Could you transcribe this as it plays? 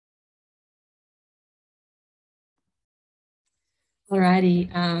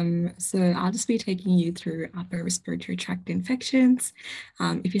Alrighty, so I'll just be taking you through upper respiratory tract infections.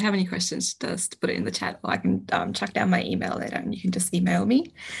 If you have any questions, just put it in the chat, or I can track down my email later and you can just email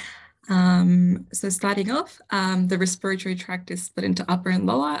me. So starting off, the respiratory tract is split into upper and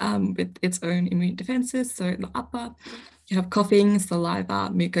lower with its own immune defenses. So in the upper, you have coughing,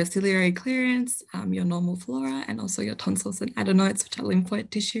 saliva, mucociliary clearance, your normal flora, and also your tonsils and adenoids, which are lymphoid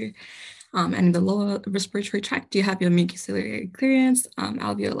tissue. And in the lower respiratory tract, you have your mucociliary clearance,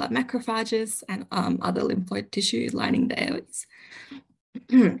 alveolar macrophages, and other lymphoid tissue lining the airways.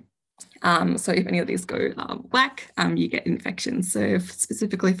 So if any of these go whack, you get infections. So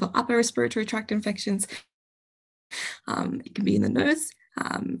specifically for upper respiratory tract infections, it can be in the nose.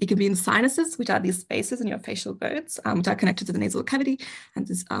 It can be in sinuses, which are these spaces in your facial bones, which are connected to the nasal cavity. And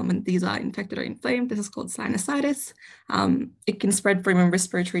this, when these are infected or inflamed, this is called sinusitis. It can spread from your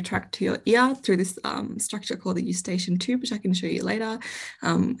respiratory tract to your ear through this structure called the eustachian tube, which I can show you later.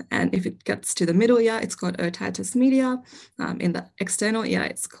 And if it gets to the middle ear, it's called otitis media. In the external ear,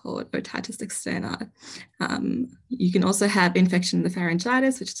 it's called otitis externa. You can also have infection in the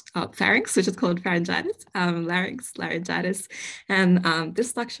pharyngitis, which is pharynx, which is called pharyngitis, larynx, laryngitis, and this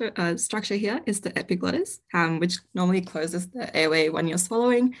structure here is the epiglottis, which normally closes the airway when you're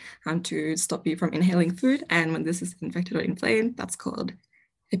swallowing to stop you from inhaling food. And when this is infected or inflamed, that's called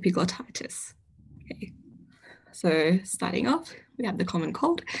epiglottitis. Okay. So starting off, we have the common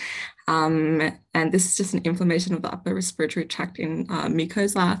cold. And this is just an inflammation of the upper respiratory tract in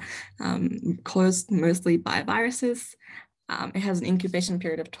mucosa caused mostly by viruses. It has an incubation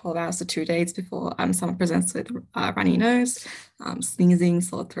period of 12 hours to 2 days before someone presents with runny nose, sneezing,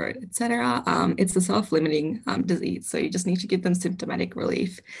 sore throat, etc. It's a self-limiting disease, so you just need to give them symptomatic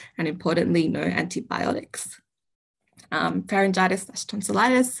relief, and importantly, no antibiotics. Pharyngitis /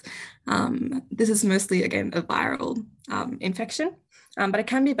 tonsillitis. This is mostly, again, a viral infection, but it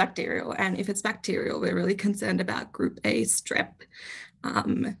can be bacterial. And if it's bacterial, we're really concerned about group A strep,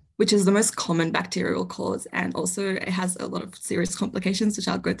 which is the most common bacterial cause, and also it has a lot of serious complications, which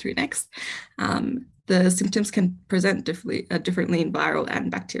I'll go through next. The symptoms can present differently in viral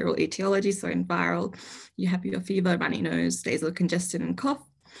and bacterial etiology. So in viral, you have your fever, runny nose, nasal congestion, and cough.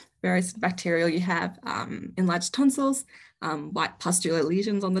 Whereas in bacterial, you have enlarged tonsils, white pustular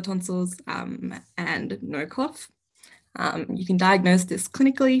lesions on the tonsils, and no cough. You can diagnose this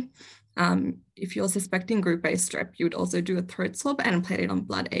clinically. If you're suspecting group A strep, you would also do a throat swab and plate it on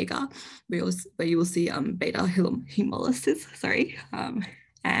blood agar, where you will see beta hemolysis,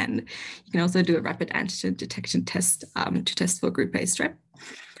 and you can also do a rapid antigen detection test to test for group A strep.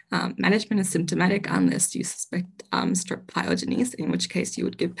 Management is symptomatic unless you suspect strep pyogenes, in which case you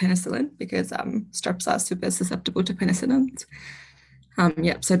would give penicillin, because streps are super susceptible to penicillins.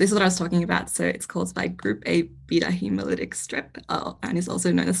 So this is what I was talking about. So it's caused by group A beta hemolytic strep, and is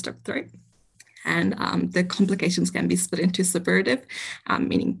also known as strep throat. And the complications can be split into suppurative,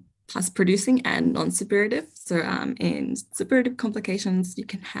 meaning pus producing, and non-suppurative. So in suppurative complications, you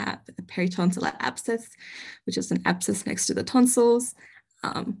can have a peritonsillar abscess, which is an abscess next to the tonsils.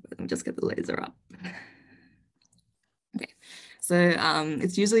 Let me just get the laser up. Okay. So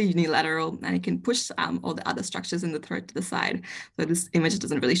it's usually unilateral, and it can push all the other structures in the throat to the side. So this image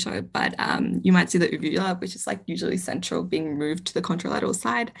doesn't really show it, but you might see the uvula, which is like usually central, being moved to the contralateral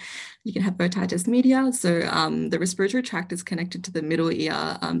side. You can have otitis media. So the respiratory tract is connected to the middle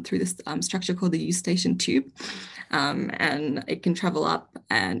ear through this structure called the eustachian tube. And it can travel up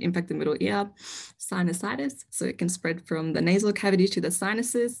and infect the middle ear. Sinusitis, so it can spread from the nasal cavity to the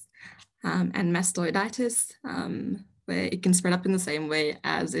sinuses. And mastoiditis, where it can spread up in the same way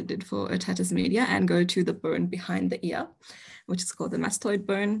as it did for otitis media and go to the bone behind the ear, which is called the mastoid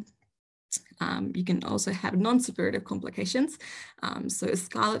bone. You can also have non-suppurative complications. So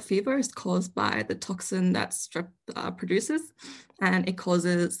scarlet fever is caused by the toxin that strep produces, and it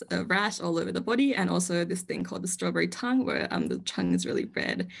causes a rash all over the body, and also this thing called the strawberry tongue, where the tongue is really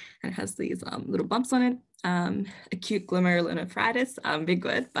red and has these little bumps on it. Acute glomerulonephritis, big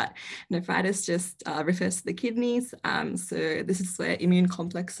word, but nephritis just refers to the kidneys. So this is where immune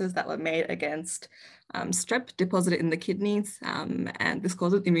complexes that were made against strep deposited in the kidneys, and this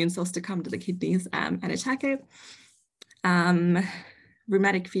causes immune cells to come to the kidneys and attack it.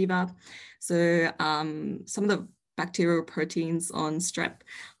 Rheumatic fever. So some of the bacterial proteins on strep,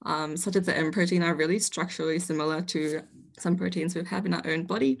 such as the M protein, are really structurally similar to some proteins we have in our own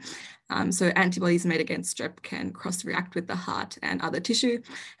body. So antibodies made against strep can cross-react with the heart and other tissue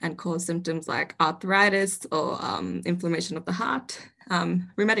and cause symptoms like arthritis or inflammation of the heart.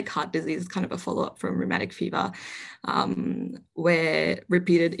 Rheumatic heart disease is kind of a follow-up from rheumatic fever, where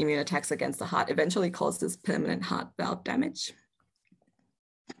repeated immune attacks against the heart eventually causes permanent heart valve damage.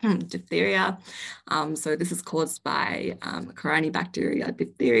 Diphtheria. So this is caused by Corynebacteria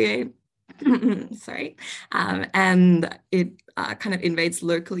diphtheriae. Sorry, and it kind of invades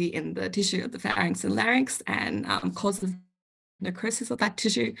locally in the tissue of the pharynx and larynx and causes necrosis of that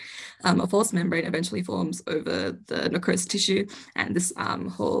tissue. A false membrane eventually forms over the necrosed tissue, and this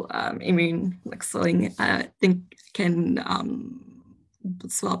whole immune swelling thing can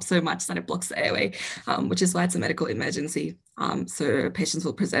swell up so much that it blocks the airway, which is why it's a medical emergency. So patients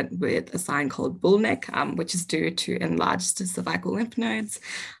will present with a sign called bull neck, which is due to enlarged cervical lymph nodes.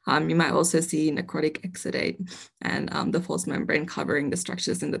 You might also see necrotic exudate and the false membrane covering the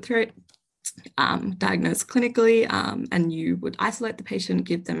structures in the throat. Diagnosed clinically, and you would isolate the patient,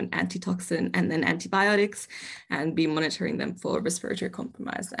 give them an antitoxin and then antibiotics, and be monitoring them for respiratory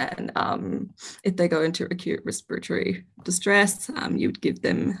compromise. And if they go into acute respiratory distress, you would give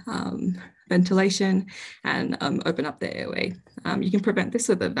them ventilation and open up the airway. You can prevent this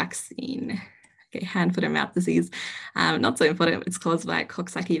with a vaccine. Okay, hand, foot, and mouth disease. Not so important. It's caused by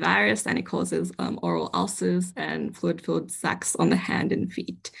Coxsackie virus, and it causes oral ulcers and fluid-filled sacs on the hand and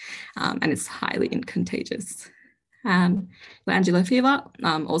feet, and it's highly contagious. Glandular fever,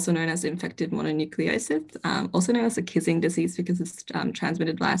 also known as infective mononucleosis, also known as a kissing disease because it's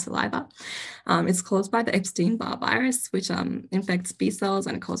transmitted via saliva. It's caused by the Epstein-Barr virus, which infects B cells,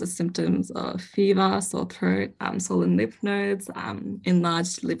 and it causes symptoms of fever, sore throat, swollen lymph nodes,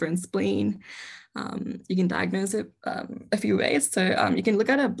 enlarged liver and spleen. You can diagnose it a few ways. So you can look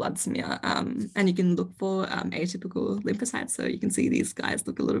at a blood smear and you can look for atypical lymphocytes. So you can see these guys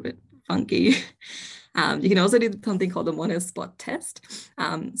look a little bit funky. You can also do something called the mono spot test.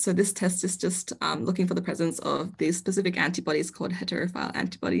 So this test is just looking for the presence of these specific antibodies called heterophile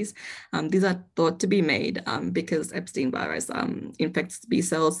antibodies. These are thought to be made because Epstein virus infects B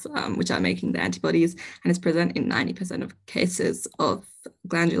cells, which are making the antibodies, and it's present in 90% of cases of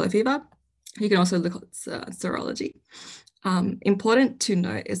glandular fever. You can also look at serology. Important to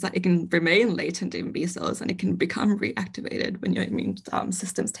note is that it can remain latent in B cells and it can become reactivated when your immune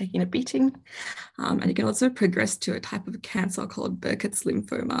system's taking a beating. And you can also progress to a type of cancer called Burkitt's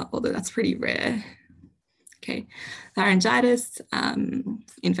lymphoma, although that's pretty rare. Okay, laryngitis,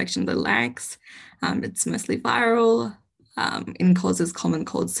 infection of the larynx. It's mostly viral. It causes common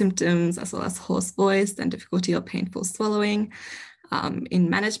cold symptoms as well as hoarse voice and difficulty or painful swallowing. In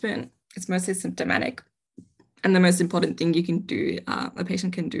management, it's mostly symptomatic. And the most important thing you can do, a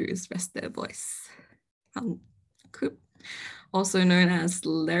patient can do, is rest their voice. Cool. Also known as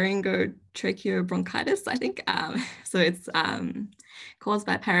laryngotracheobronchitis, I think. So it's caused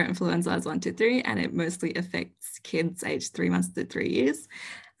by parainfluenzas 1 to 3, and it mostly affects kids aged 3 months to 3 years.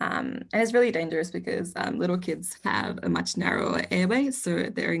 And it's really dangerous because little kids have a much narrower airway, so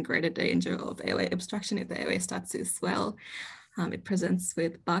they're in greater danger of airway obstruction if the airway starts to swell. It presents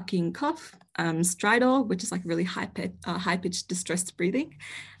with barking cough, stridor, which is like really high-pitched distressed breathing,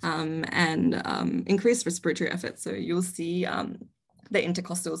 and increased respiratory effort. So you'll see the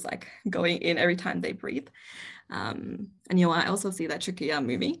intercostals like going in every time they breathe. And you'll also see that trachea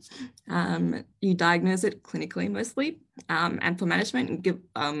moving. You diagnose it clinically mostly. And for management, you give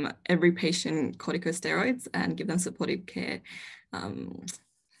every patient corticosteroids and give them supportive care.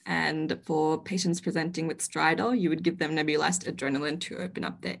 And for patients presenting with stridor, you would give them nebulized adrenaline to open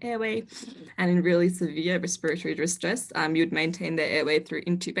up their airway. And in really severe respiratory distress, you would maintain their airway through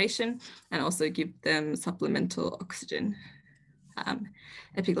intubation and also give them supplemental oxygen.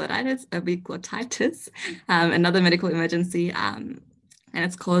 Epiglottitis, another medical emergency, and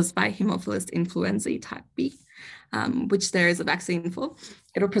it's caused by Haemophilus influenzae type B, which there is a vaccine for.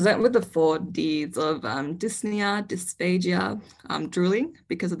 It'll present with the 4 Ds of dyspnea, dysphagia, drooling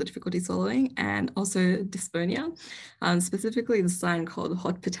because of the difficulty swallowing, and also dysphonia, specifically the sign called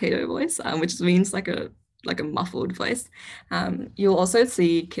hot potato voice, which means like a muffled voice. You'll also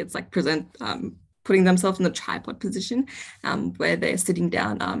see kids like present putting themselves in the tripod position where they're sitting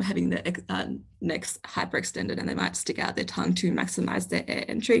down, having their necks hyperextended, and they might stick out their tongue to maximize their air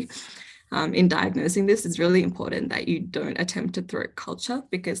entry. In diagnosing this, it's really important that you don't attempt to throat culture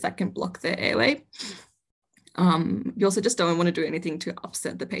because that can block their airway. You also just don't want to do anything to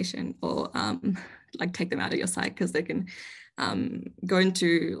upset the patient or like take them out of your sight because they can go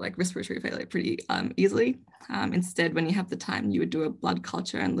into like respiratory failure pretty easily. Instead, when you have the time, you would do a blood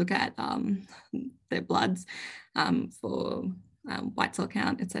culture and look at their bloods for white cell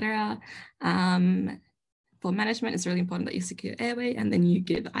count, etc. For management, it's really important that you secure airway, and then you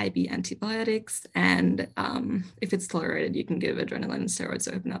give IV antibiotics. And if it's tolerated, you can give adrenaline and steroids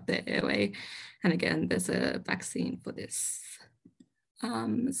to open up their airway. And again, there's a vaccine for this.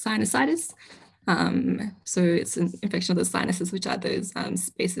 Sinusitis. So it's an infection of the sinuses, which are those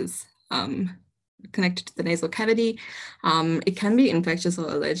spaces connected to the nasal cavity. It can be infectious or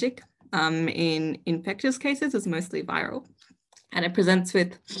allergic. In infectious cases, it's mostly viral. And it presents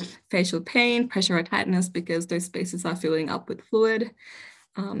with facial pain, pressure or tightness because those spaces are filling up with fluid.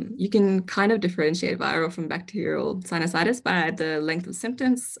 You can kind of differentiate viral from bacterial sinusitis by the length of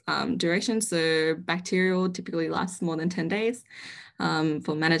symptoms, duration. So bacterial typically lasts more than 10 days.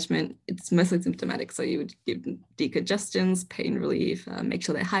 For management, it's mostly symptomatic. So you would give decongestions, pain relief, make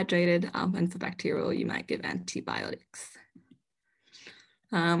sure they're hydrated. And for bacterial, you might give antibiotics.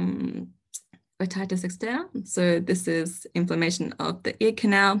 Otitis externa. So this is inflammation of the ear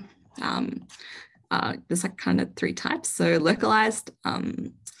canal. There's like kind of 3 types. So localized,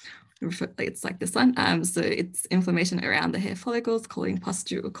 it's like this one. So it's inflammation around the hair follicles, causing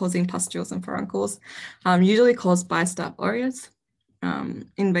pustules and furuncles, usually caused by Staph aureus.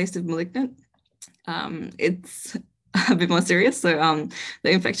 Invasive malignant. It's a bit more serious. So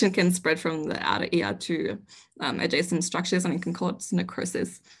the infection can spread from the outer ear to adjacent structures, and it can cause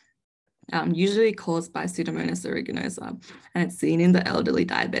necrosis. Usually caused by Pseudomonas aeruginosa, and it's seen in the elderly,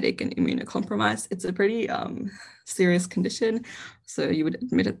 diabetic, and immunocompromised. It's a pretty serious condition, so you would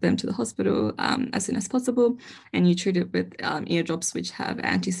admit them to the hospital as soon as possible, and you treat it with ear drops which have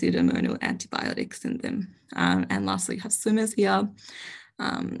anti-pseudomonal antibiotics in them. And lastly, you have swimmer's ear,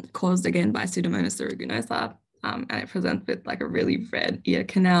 caused again by Pseudomonas aeruginosa, and it presents with like a really red ear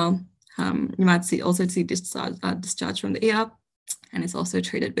canal. You might also see discharge from the ear, and it's also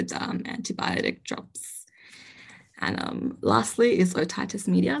treated with antibiotic drops. And lastly is otitis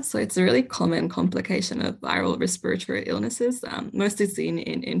media. So it's a really common complication of viral respiratory illnesses, mostly seen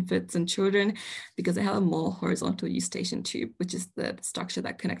in infants and children because they have a more horizontal eustachian tube, which is the structure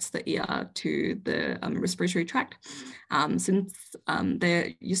that connects the ear to the respiratory tract. Since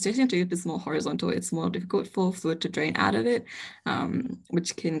the eustachian tube is more horizontal, it's more difficult for fluid to drain out of it,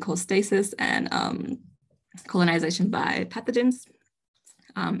 which can cause stasis and colonization by pathogens.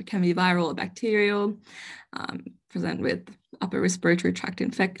 It can be viral or bacterial, present with upper respiratory tract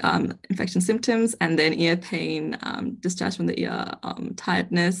infection symptoms, and then ear pain, discharge from the ear,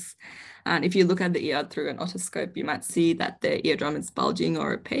 tiredness. And if you look at the ear through an otoscope, you might see that the eardrum is bulging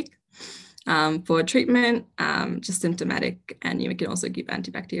or opaque. For treatment, just symptomatic, and you can also give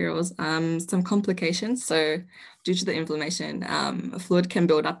antibacterials. Some complications, so due to the inflammation, fluid can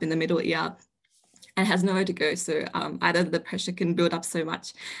build up in the middle ear and has nowhere to go. So either the pressure can build up so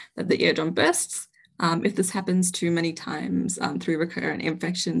much that the eardrum bursts. If this happens too many times through recurrent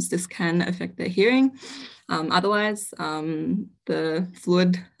infections, this can affect their hearing. Otherwise, the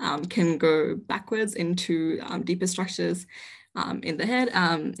fluid can go backwards into deeper structures in the head.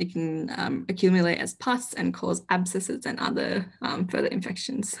 It can accumulate as pus and cause abscesses and other further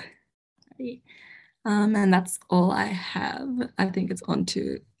infections. And that's all I have. I think it's on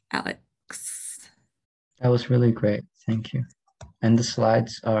to Alex. That was really great. Thank you. And the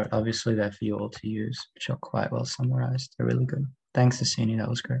slides are obviously there for you all to use, which are quite well summarized. They're really good. Thanks, Sasini. That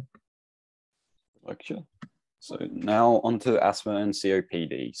was great. Lecture. So now on to asthma and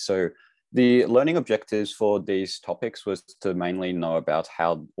COPD. So the learning objectives for these topics was to mainly know about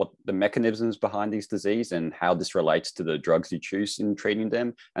what the mechanisms behind these disease and how this relates to the drugs you choose in treating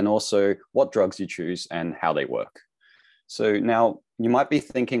them, and also what drugs you choose and how they work. So now you might be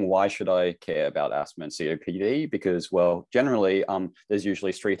thinking, why should I care about asthma and COPD? Because, well, generally, there's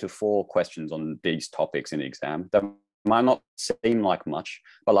usually 3 to 4 questions on these topics in the exam. That might not seem like much,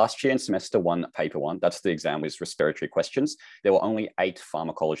 but last year in semester 1, paper 1, that's the exam with respiratory questions, there were only 8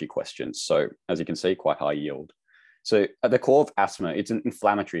 pharmacology questions. So as you can see, quite high yield. So at the core of asthma, it's an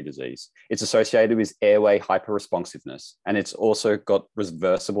inflammatory disease. It's associated with airway hyperresponsiveness, and it's also got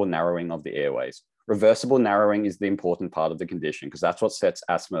reversible narrowing of the airways. Reversible narrowing is the important part of the condition because that's what sets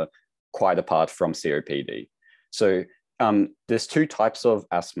asthma quite apart from COPD. So there's 2 types of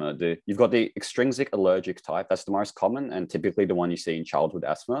asthma. You've got the extrinsic allergic type. That's the most common and typically the one you see in childhood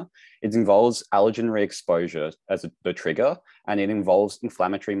asthma. It involves allergen re-exposure as the trigger, and it involves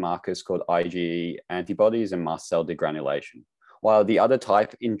inflammatory markers called IgE antibodies and mast cell degranulation. While the other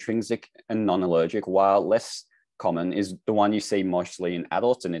type, intrinsic and non-allergic, while less common, is the one you see mostly in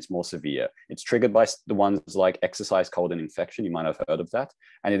adults, and it's more severe. It's triggered by the ones like exercise, cold, and infection. You might have heard of that.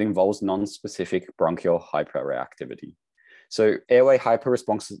 And it involves non-specific bronchial hyperreactivity. So airway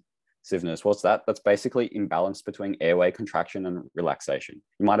hyperresponsiveness, what's that? That's basically imbalance between airway contraction and relaxation.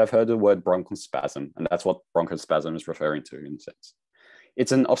 You might have heard the word bronchospasm, and that's what bronchospasm is referring to in a sense.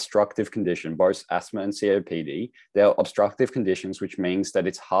 It's an obstructive condition. Both asthma and COPD, they're obstructive conditions, which means that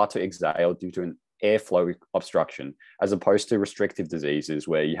it's hard to exhale due to an airflow obstruction, as opposed to restrictive diseases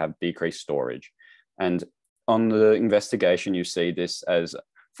where you have decreased storage. And on the investigation, you see this as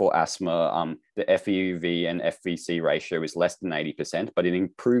for asthma, the FEV and FVC ratio is less than 80%, but it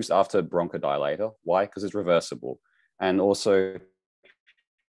improves after bronchodilator. Why? Because it's reversible. And also,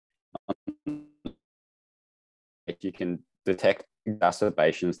 you can detect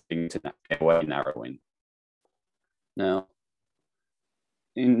exacerbations linked to airway narrowing. Now,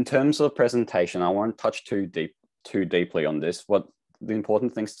 in terms of presentation, I won't touch too deeply on this. What the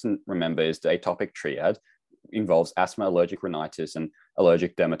important things to remember is the atopic triad involves asthma, allergic rhinitis, and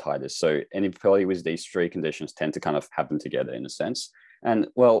allergic dermatitis. So anybody with these three conditions tend to kind of have them together in a sense. And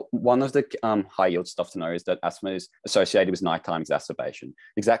well, one of the high yield stuff to know is that asthma is associated with nighttime exacerbation.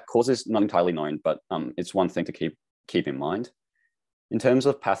 The exact cause is not entirely known, but it's one thing to keep in mind. In terms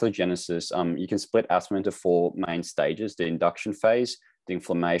of pathogenesis, you can split asthma into four main stages: the induction phase, the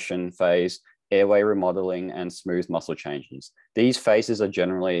inflammation phase, airway remodeling, and smooth muscle changes. These phases are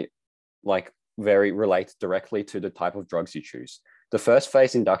generally very related directly to the type of drugs you choose. The first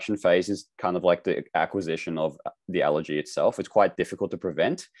phase, induction phase, is kind of like the acquisition of the allergy itself. It's quite difficult to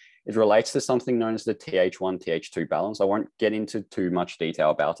prevent. It relates to something known as the Th1, Th2 balance. I won't get into too much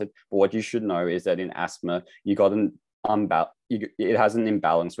detail about it, but what you should know is that in asthma, it has an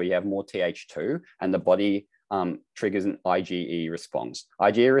imbalance where you have more Th2 and the body triggers an IgE response.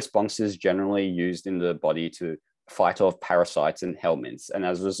 IgE response is generally used in the body to fight off parasites and helminths. And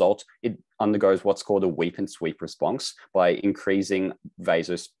as a result, it undergoes what's called a weep and sweep response by increasing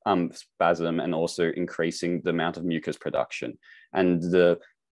vasospasm and also increasing the amount of mucus production. And the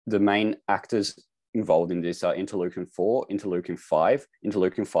main actors involved in this are interleukin-4, interleukin-5.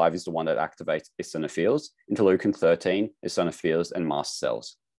 Interleukin-5 is the one that activates eosinophils. Interleukin-13, eosinophils, and mast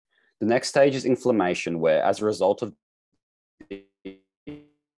cells. The next stage is inflammation, where as a result of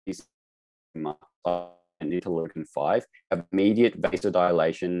these and interleukin-5, immediate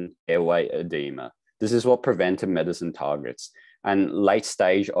vasodilation, airway edema. This is what preventive medicine targets. And late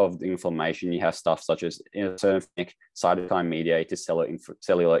stage of the inflammation, you have stuff such as eosinophilic cytokine-mediated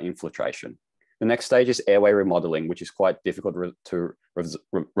cellular infiltration. The next stage is airway remodeling, which is quite difficult to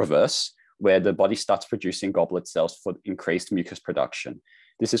reverse, where the body starts producing goblet cells for increased mucus production.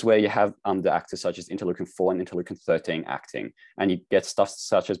 This is where you have the actors such as interleukin-4 and interleukin-13 acting, and you get stuff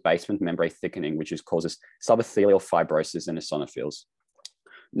such as basement membrane thickening, which causes subepithelial fibrosis and eosinophils.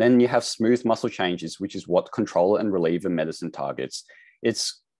 Then you have smooth muscle changes, which is what controller and reliever medicine targets. It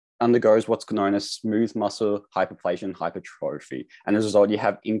undergoes what's known as smooth muscle hyperplasia and hypertrophy, and as a result, you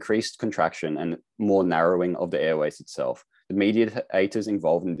have increased contraction and more narrowing of the airways itself. The mediators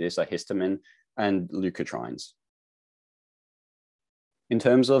involved in this are histamine and leukotrienes. In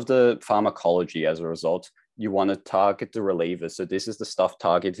terms of the pharmacology, as a result, you want to target the relievers. So this is the stuff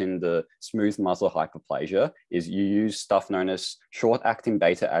targeting the smooth muscle hyperplasia, is you use stuff known as short-acting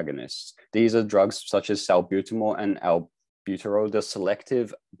beta agonists. These are drugs such as salbutamol and albuterol, the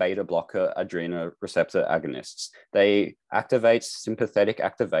selective beta blocker adrenoreceptor agonists. They activate sympathetic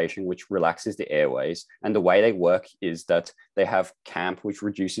activation, which relaxes the airways. And the way they work is that they have CAMP, which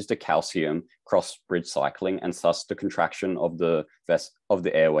reduces the calcium cross-bridge cycling and thus the contraction of the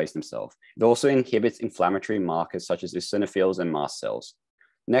airways themselves. It also inhibits inflammatory markers such as eosinophils and mast cells.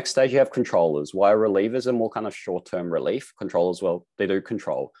 Next stage, you have controllers. While relievers are more kind of short-term relief, controllers, well, they do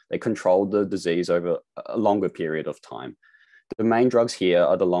control. They control the disease over a longer period of time. The main drugs here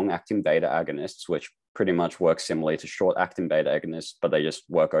are the long-acting beta agonists, which pretty much work similarly to short-acting beta agonists, but they just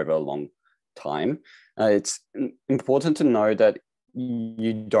work over a long time. It's important to know that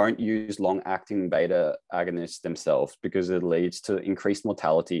you don't use long-acting beta agonists themselves because it leads to increased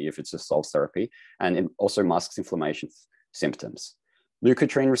mortality if it's a sole therapy, and it also masks inflammation symptoms.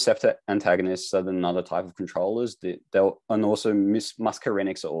 Leukotriene receptor antagonists are another type of controllers. And also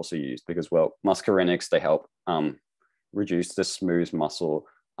muscarinics are also used because, well, muscarinics, they help reduce the smooth muscle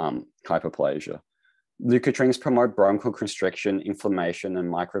hyperplasia. Leukotrienes promote bronchial constriction, inflammation,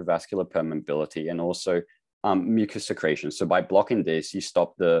 and microvascular permeability, and also mucus secretion. So by blocking this, you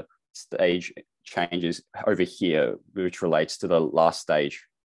stop the stage changes over here, which relates to the last stage.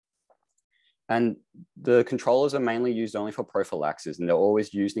 And the controllers are mainly used only for prophylaxis, and they're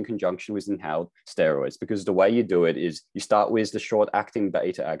always used in conjunction with inhaled steroids, because the way you do it is you start with the short-acting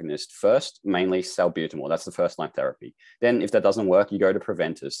beta agonist first, mainly salbutamol. That's the first-line therapy. Then if that doesn't work, you go to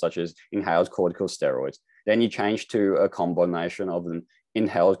preventers, such as inhaled corticosteroids. Then you change to a combination of an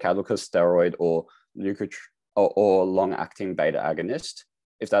inhaled corticosteroid or long-acting beta agonist.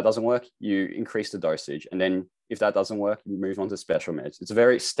 If that doesn't work, you increase the dosage. And then if that doesn't work, you move on to special meds. It's a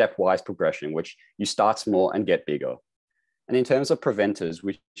very stepwise progression, which you start small and get bigger. And in terms of preventers,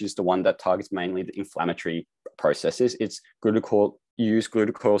 which is the one that targets mainly the inflammatory processes, it's use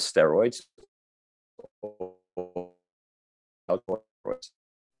glucocorticosteroids.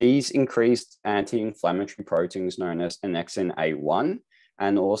 These increased anti-inflammatory proteins known as annexin A1,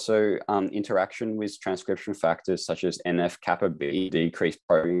 and also interaction with transcription factors such as NF-kappa B decrease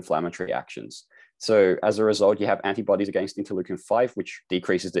pro-inflammatory actions. So as a result, you have antibodies against interleukin-5, which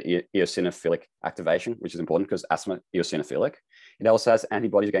decreases the eosinophilic activation, which is important because asthma eosinophilic. It also has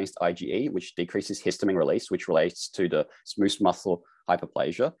antibodies against IgE, which decreases histamine release, which relates to the smooth muscle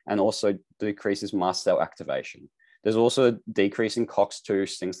hyperplasia, and also decreases mast cell activation. There's also a decrease in COX-2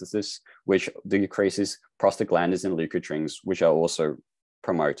 synthesis, which decreases prostaglandins and leukotrienes, which are also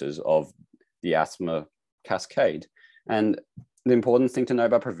promoters of the asthma cascade. And the important thing to know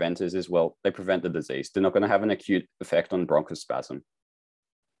about preventers is, well, they prevent the disease. They're not going to have an acute effect on bronchospasm.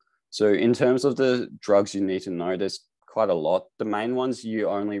 So in terms of the drugs you need to know, there's quite a lot. The main ones you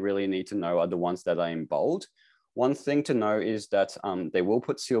only really need to know are the ones that are in bold. One thing to know is that they will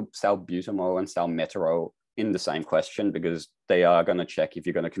put salbutamol and salmeterol in the same question because they are going to check if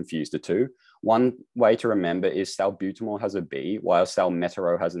you're going to confuse the two. One way to remember is salbutamol has a B while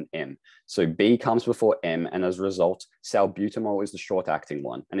salmeterol has an M. So B comes before M, and as a result, salbutamol is the short-acting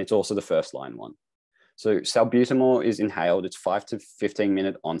one, and it's also the first-line one. So salbutamol is inhaled. It's 5 to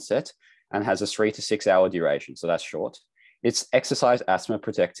 15-minute onset and has a 3 to 6 hour duration, so that's short. It's exercise asthma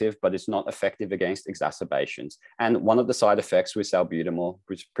protective, but it's not effective against exacerbations. And one of the side effects with salbutamol,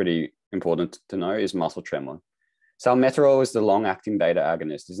 which is pretty important to know, is muscle tremor. Salmeterol is the long-acting beta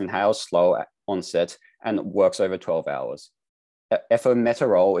agonist. It's inhaled, slow onset, and works over 12 hours.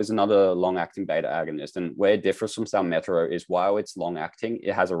 Ethometerol is another long-acting beta agonist, and where it differs from salmeterol is while it's long-acting,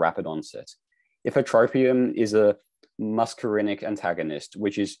 it has a rapid onset. Ipratropium is a muscarinic antagonist,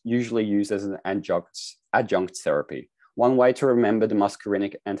 which is usually used as an adjunct therapy. One way to remember the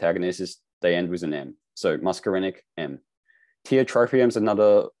muscarinic antagonist is they end with an M. So muscarinic, M. Tiotropium is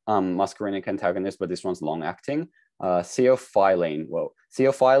another muscarinic antagonist, but this one's long-acting. Theophylline. Well,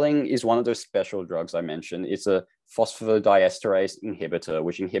 theophylline is one of those special drugs I mentioned. It's a phosphodiesterase inhibitor,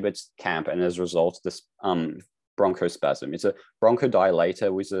 which inhibits CAMP, and as a result, this bronchospasm. It's a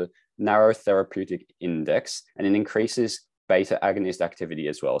bronchodilator with a narrow therapeutic index, and it increases beta agonist activity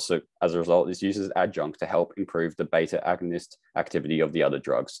as well. So as a result, it's used as adjunct to help improve the beta agonist activity of the other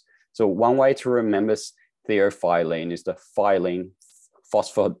drugs. So one way to remember theophylline is the phylline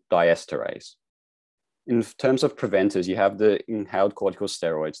phosphodiesterase. In terms of preventers, you have the inhaled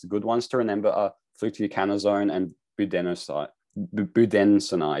corticosteroids. The good ones to remember are fluticasone and budesonide.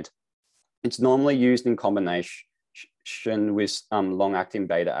 It's normally used in combination with long-acting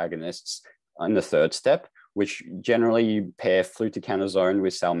beta agonists in the third step, which generally you pair fluticasone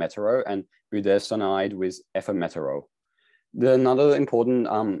with salmeterol and budesonide with ethometerol. Another important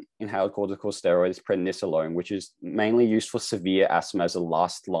inhaled corticosteroid is prednisolone, which is mainly used for severe asthma as a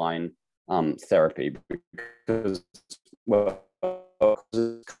last line therapy because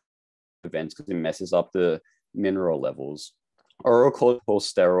it messes up the mineral levels. Oral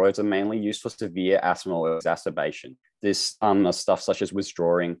corticosteroids are mainly used for severe asthma or exacerbation. This are stuff such as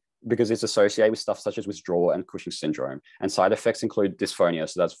withdrawing, because it's associated with stuff such as withdrawal and Cushing syndrome. And side effects include dysphonia,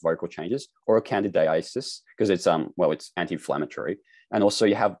 so that's vocal changes, or candidiasis, because it's it's anti-inflammatory. And also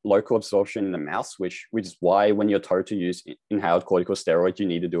you have local absorption in the mouth, which is why when you're told to use inhaled corticosteroids, you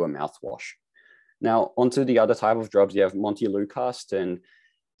need to do a mouthwash. Now, onto the other type of drugs, you have montelukast and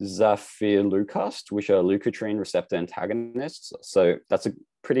zafirlukast, which are leukotriene receptor antagonists. So that's a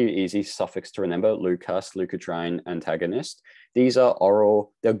pretty easy suffix to remember, lukast, leukotriene antagonist. These are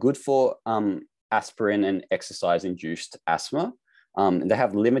oral. They're good for aspirin and exercise-induced asthma. They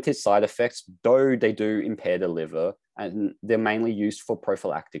have limited side effects, though they do impair the liver, and they're mainly used for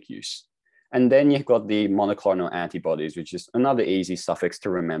prophylactic use. And then you've got the monoclonal antibodies, which is another easy suffix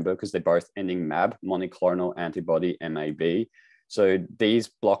to remember because they're both ending MAB, monoclonal antibody, MAB. So these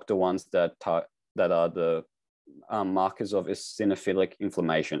block the ones that are the markers of eosinophilic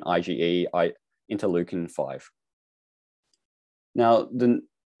inflammation, IgE, interleukin-5. Now, the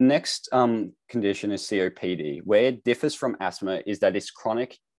next condition is COPD. Where it differs from asthma is that it's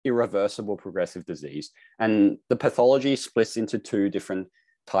chronic, irreversible progressive disease. And the pathology splits into two different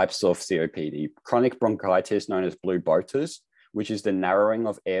types of COPD. Chronic bronchitis, known as blue boaters, which is the narrowing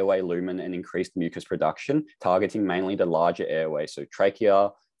of airway lumen and increased mucus production, targeting mainly the larger airway, so trachea,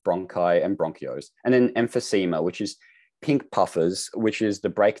 bronchi, and bronchioles. And then emphysema, which is pink puffers, which is the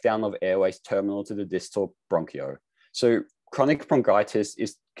breakdown of airways terminal to the distal bronchio. So chronic bronchitis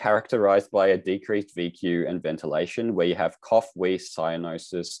is characterized by a decreased VQ and ventilation, where you have cough, wheeze,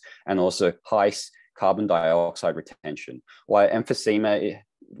 cyanosis, and also high carbon dioxide retention, while emphysema,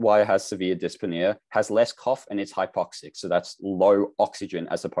 while it has severe dyspnea, has less cough and it's hypoxic. So that's low oxygen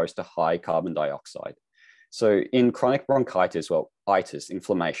as opposed to high carbon dioxide. So in chronic bronchitis, well, itis,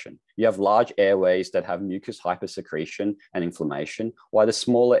 inflammation, you have large airways that have mucus hypersecretion and inflammation, while the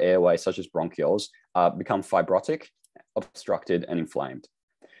smaller airways, such as bronchioles, become fibrotic, obstructed, and inflamed.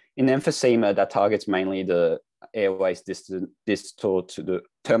 In emphysema, that targets mainly the airways distal to the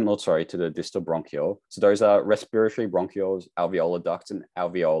terminal, to the distal bronchiole. So those are respiratory bronchioles, alveolar ducts, and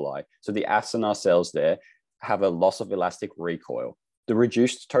alveoli. So the acinar cells there have a loss of elastic recoil. The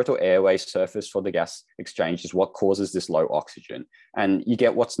reduced total airway surface for the gas exchange is what causes this low oxygen. And you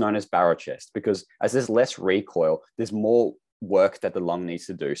get what's known as barrel chest, because as there's less recoil, there's more work that the lung needs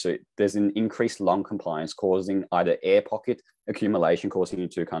to do. So there's an increased lung compliance, causing either air pocket accumulation, causing you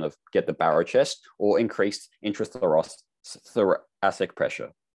to kind of get the barrel chest, or increased intrathoracic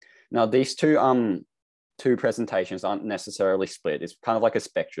pressure. Now, these two presentations aren't necessarily split. It's kind of like a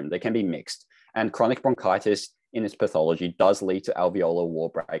spectrum. They can be mixed. And chronic bronchitis in its pathology does lead to alveolar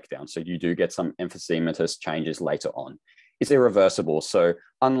wall breakdown. So you do get some emphysematous changes later on. It's irreversible. So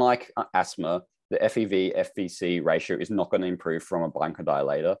unlike asthma, the FEV-FVC ratio is not going to improve from a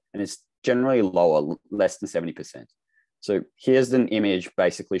bronchodilator, and it's generally lower, less than 70%. So here's an image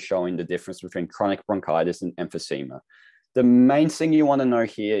basically showing the difference between chronic bronchitis and emphysema. The main thing you want to know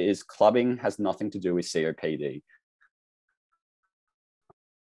here is clubbing has nothing to do with COPD.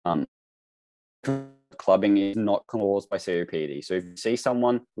 Clubbing is not caused by COPD. So if you see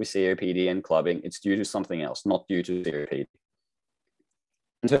someone with COPD and clubbing, it's due to something else, not due to COPD.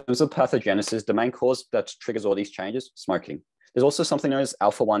 In terms of pathogenesis, the main cause that triggers all these changes, smoking. There's also something known as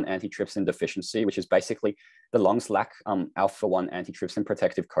alpha-1 antitrypsin deficiency, which is basically the lungs lack alpha-1 antitrypsin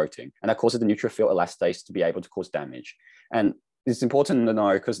protective coating, and that causes the neutrophil elastase to be able to cause damage. And it's important to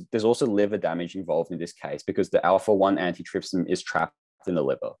know because there's also liver damage involved in this case, because the alpha-1 antitrypsin is trapped in the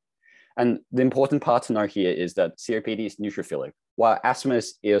liver. And the important part to know here is that COPD is neutrophilic, while asthma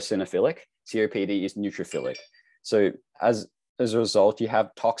is eosinophilic, COPD is neutrophilic. So as a result, you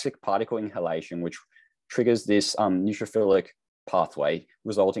have toxic particle inhalation, which triggers this neutrophilic pathway,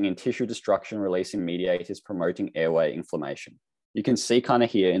 resulting in tissue destruction, releasing mediators, promoting airway inflammation. You can see kind of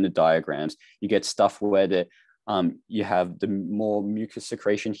here in the diagrams, you get stuff where you have the more mucus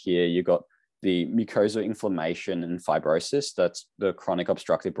secretion here, you got the mucosal inflammation and fibrosis, that's the chronic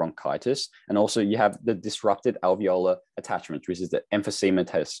obstructive bronchitis. And also you have the disrupted alveolar attachment, which is the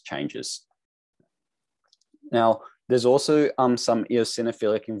emphysematous changes. Now, there's also some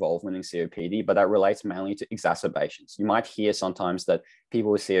eosinophilic involvement in COPD, but that relates mainly to exacerbations. You might hear sometimes that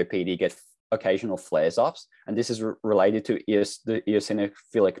people with COPD get occasional flares-ups, and this is related to the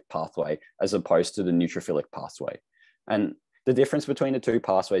eosinophilic pathway as opposed to the neutrophilic pathway. And the difference between the two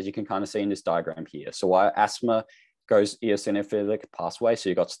pathways you can kind of see in this diagram here. So while asthma goes eosinophilic pathway, so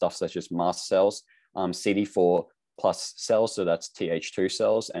you've got stuff such as mast cells, CD4 plus cells, so that's Th2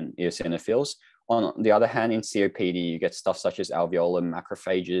 cells and eosinophils. On the other hand, in COPD, you get stuff such as alveolar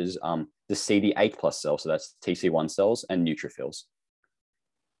macrophages, the CD8 plus cells, so that's TC1 cells, and neutrophils.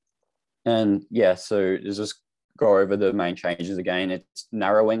 And yeah, so just go over the main changes again. It's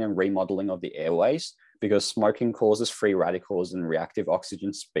narrowing and remodeling of the airways, because smoking causes free radicals and reactive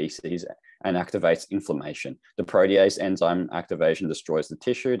oxygen species and activates inflammation. The protease enzyme activation destroys the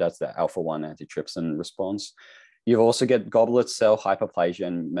tissue. That's the alpha-1 antitrypsin response. You also get goblet cell hyperplasia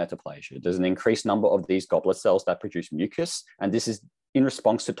and metaplasia. There's an increased number of these goblet cells that produce mucus, and this is in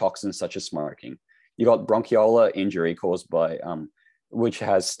response to toxins such as smoking. You got bronchiolar injury caused by, which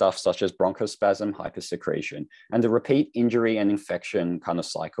has stuff such as bronchospasm, hypersecretion, and the repeat injury and infection kind of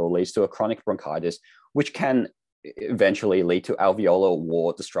cycle leads to a chronic bronchitis, which can eventually lead to alveolar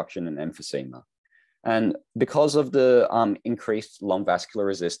wall destruction and emphysema. And because of the increased lung vascular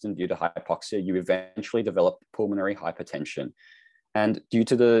resistance due to hypoxia, you eventually develop pulmonary hypertension. And due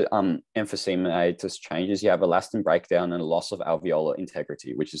to the emphysematous changes, you have elastin breakdown and loss of alveolar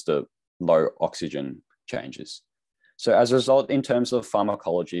integrity, which is the low oxygen changes. So as a result, in terms of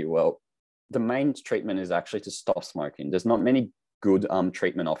pharmacology, well, the main treatment is actually to stop smoking. There's not many good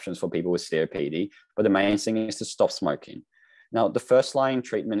treatment options for people with COPD, but the main thing is to stop smoking. Now, the first line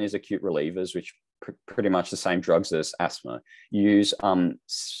treatment is acute relievers, which pretty much the same drugs as asthma. You use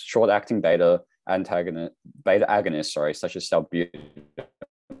short-acting beta agonists, such as salbutamol,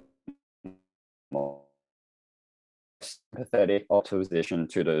 sympathetic opposition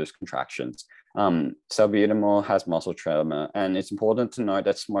to those contractions. Salbutamol has muscle tremor, and it's important to note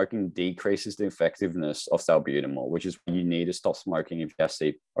that smoking decreases the effectiveness of salbutamol, which is why you need to stop smoking if you have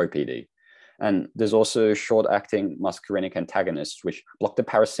COPD. And there's also short-acting muscarinic antagonists, which block the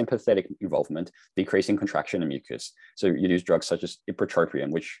parasympathetic involvement, decreasing contraction in mucus. So you use drugs such as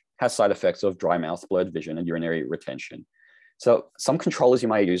ipratropium, which has side effects of dry mouth, blurred vision, and urinary retention. So some controllers you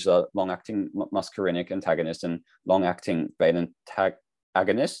might use are long-acting muscarinic antagonists and long-acting beta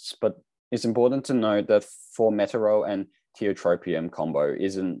agonists, but it's important to note that formoterol and tiotropium combo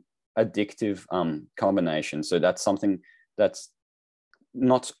is an addictive combination. So that's something that's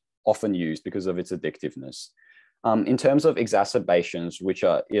not often used because of its addictiveness. In terms of exacerbations, which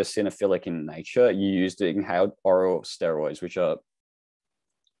are eosinophilic in nature, you use the inhaled oral steroids, which are,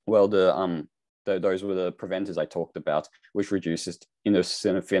 well, those were the preventers I talked about, which reduces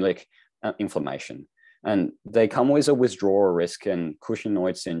eosinophilic inflammation. And they come with a withdrawal risk and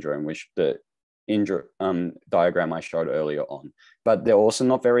Cushingoid syndrome, which the diagram I showed earlier on. But they're also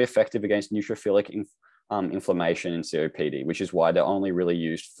not very effective against neutrophilic inflammation in COPD, which is why they're only really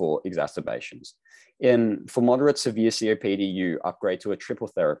used for exacerbations. For moderate severe COPD, you upgrade to a triple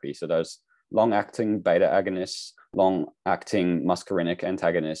therapy. So those long-acting beta agonists, long-acting muscarinic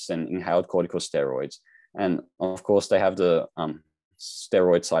antagonists, and inhaled corticosteroids. And of course, they have the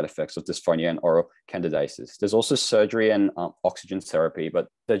steroid side effects of dysphonia and oral candidiasis. There's also surgery and oxygen therapy, but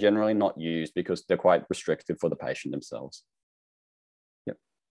they're generally not used because they're quite restrictive for the patient themselves. Yep.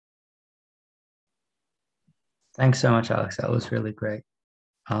 Thanks so much, Alex. That was really great.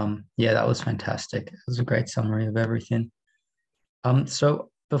 Yeah, that was fantastic. It was a great summary of everything. So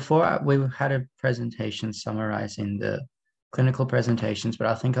before we had a presentation summarizing the clinical presentations, but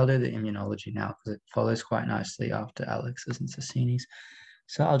I think I'll do the immunology now because it follows quite nicely after Alex's and Sasini's.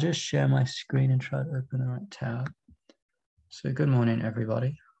 So I'll just share my screen and try to open the right tab. So good morning,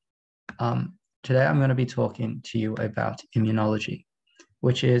 everybody. Today I'm going to be talking to you about immunology,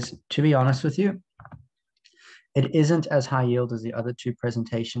 which is, to be honest with you, it isn't as high yield as the other two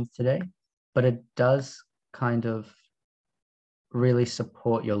presentations today, but it does kind of really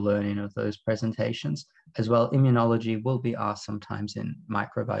support your learning of those presentations. As well, immunology will be asked sometimes in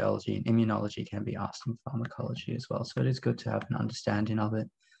microbiology, and immunology can be asked in pharmacology as well. So it is good to have an understanding of it.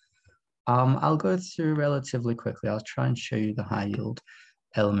 I'll go through relatively quickly. I'll try and show you the high yield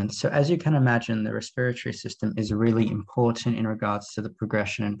elements. So as you can imagine, the respiratory system is really important in regards to the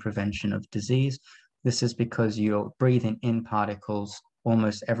progression and prevention of disease. This is because you're breathing in particles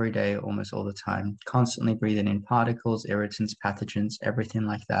almost every day, almost all the time, constantly breathing in particles, irritants, pathogens, everything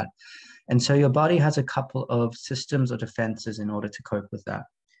like that. And so your body has a couple of systems or defenses in order to cope with that.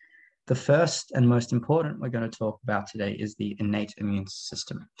 The first and most important we're going to talk about today is the innate immune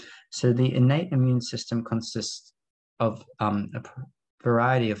system. So the innate immune system consists of a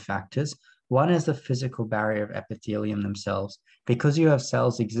variety of factors. One is the physical barrier of epithelium themselves. Because you have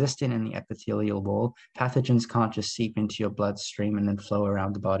cells existing in the epithelial wall, pathogens can't just seep into your bloodstream and then flow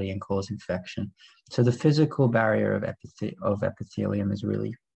around the body and cause infection. So the physical barrier of epithelium is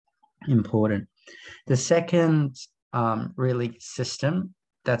really important. The second really system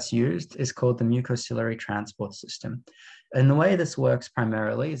that's used is called the mucociliary transport system. And the way this works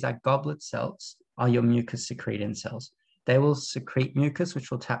primarily is that goblet cells are your mucus secreting cells. They will secrete mucus,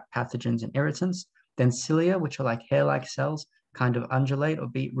 which will trap pathogens and irritants. Then cilia, which are like hair-like cells, kind of undulate or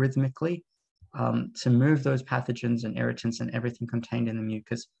beat rhythmically to move those pathogens and irritants and everything contained in the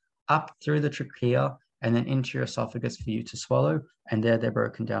mucus up through the trachea and then into your esophagus for you to swallow. And there they're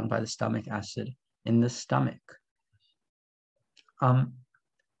broken down by the stomach acid in the stomach.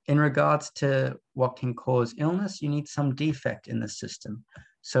 In regards to what can cause illness, you need some defect in the system.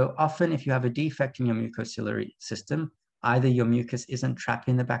 So often if you have a defect in your mucociliary system, either your mucus isn't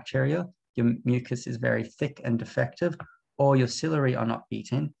trapping the bacteria, your mucus is very thick and defective, or your ciliary are not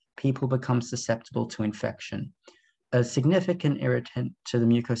beaten, people become susceptible to infection. A significant irritant to the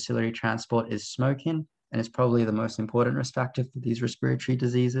mucociliary transport is smoking, and it's probably the most important risk factor for these respiratory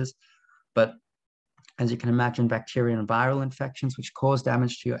diseases. But as you can imagine, bacterial and viral infections, which cause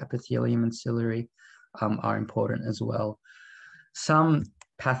damage to your epithelium and ciliary, are important as well. Some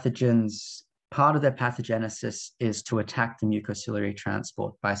pathogens, part of their pathogenesis is to attack the mucociliary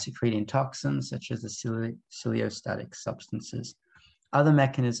transport by secreting toxins such as the ciliostatic substances. Other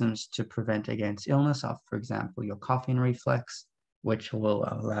mechanisms to prevent against illness are, for example, your coughing reflex, which will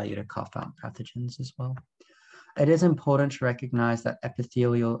allow you to cough out pathogens as well. It is important to recognize that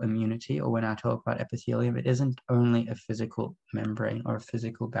epithelial immunity, or when I talk about epithelium, it isn't only a physical membrane or a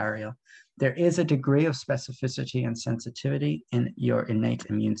physical barrier. There is a degree of specificity and sensitivity in your innate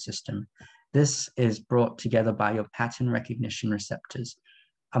immune system. This is brought together by your pattern recognition receptors.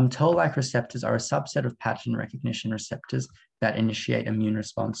 Toll-like receptors are a subset of pattern recognition receptors that initiate immune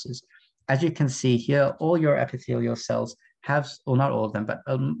responses. As you can see here, all your epithelial cells have, or not all of them, but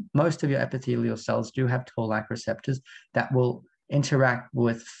most of your epithelial cells do have toll-like receptors that will interact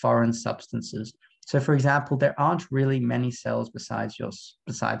with foreign substances. So for example, there aren't really many cells besides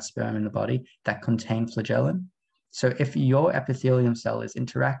sperm in the body that contain flagellin. So if your epithelium cell is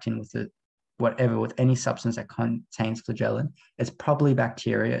interacting with with any substance that contains flagellin, it's probably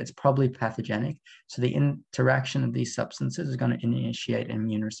bacteria, it's probably pathogenic. So the interaction of these substances is going to initiate an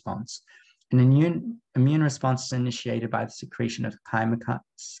immune response. An immune response is initiated by the secretion of chemokines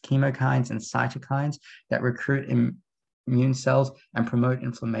and cytokines that recruit immune cells and promote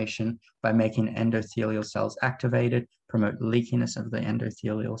inflammation by making endothelial cells activated, promote leakiness of the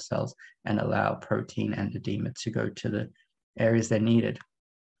endothelial cells, and allow protein and edema to go to the areas they're needed.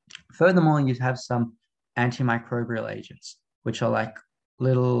 Furthermore, you have some antimicrobial agents, which are like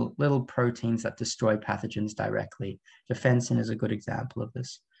little proteins that destroy pathogens directly. Defensin is a good example of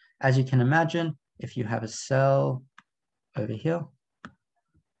this. As you can imagine, if you have a cell over here,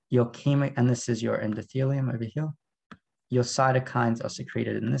 and this is your endothelium over here, your cytokines are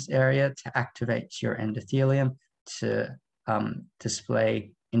secreted in this area to activate your endothelium to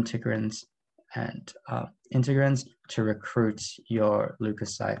display integrins and integrins to recruit your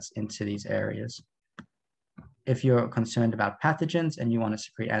leukocytes into these areas. If you're concerned about pathogens and you want to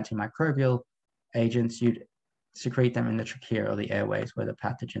secrete antimicrobial agents, you'd secrete them in the trachea or the airways where the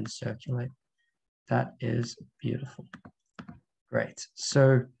pathogens circulate. That is beautiful. Great.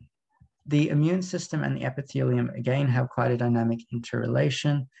 So the immune system and the epithelium, again, have quite a dynamic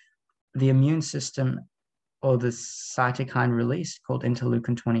interrelation. The immune system, or the cytokine release called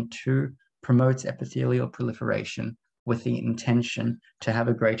interleukin-22, promotes epithelial proliferation with the intention to have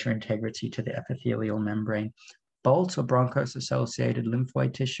a greater integrity to the epithelial membrane. Bolt or bronchos-associated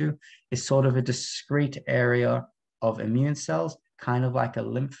lymphoid tissue is sort of a discrete area of immune cells, kind of like a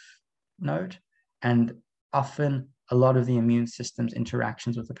lymph node. And often a lot of the immune system's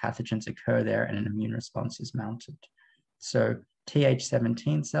interactions with the pathogens occur there and an immune response is mounted. So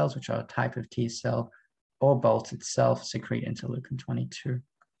Th17 cells, which are a type of T cell, or Bolt itself, secrete interleukin-22.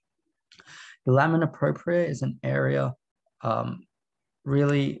 The lamina propria is an area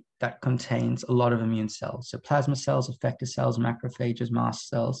really that contains a lot of immune cells. So plasma cells, effector cells, macrophages, mast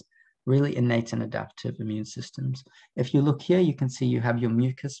cells, really innate and adaptive immune systems. If you look here, you can see you have your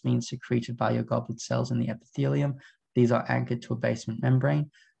mucus being secreted by your goblet cells in the epithelium. These are anchored to a basement membrane.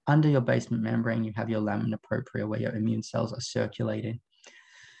 Under your basement membrane, you have your lamina propria where your immune cells are circulating.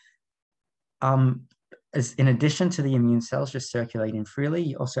 In addition to the immune cells just circulating freely,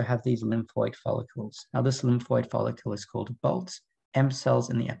 you also have these lymphoid follicles. Now, this lymphoid follicle is called a bolt. M cells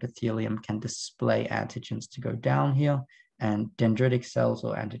in the epithelium can display antigens to go down here, and dendritic cells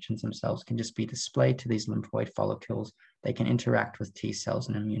or antigens themselves can just be displayed to these lymphoid follicles. They can interact with T cells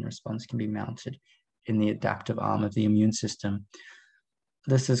and immune response can be mounted in the adaptive arm of the immune system.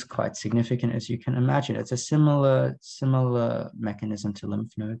 This is quite significant, as you can imagine. It's a similar mechanism to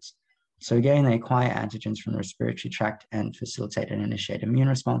lymph nodes. So again, they acquire antigens from the respiratory tract and facilitate and initiate immune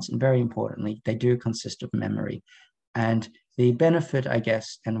response. And very importantly, they do consist of memory. And the benefit, I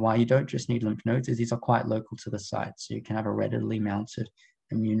guess, and why you don't just need lymph nodes is these are quite local to the site. So you can have a readily mounted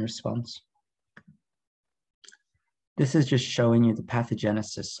immune response. This is just showing you the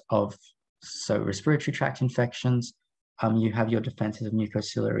pathogenesis of respiratory tract infections. You have your defenses of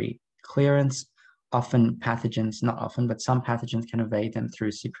mucociliary clearance. Often pathogens, not often, but some pathogens can evade them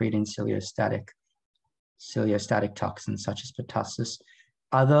through secreting ciliostatic toxins such as pertussis.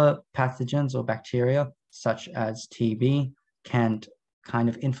 Other pathogens or bacteria, such as TB, can kind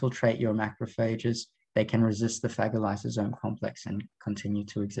of infiltrate your macrophages. They can resist the phagolysosome complex and continue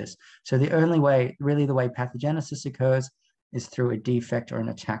to exist. So the only way, really the way pathogenesis occurs is through a defect or an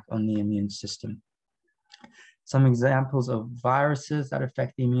attack on the immune system. Some examples of viruses that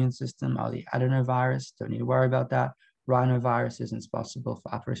affect the immune system are the adenovirus, don't need to worry about that. Rhinovirus is responsible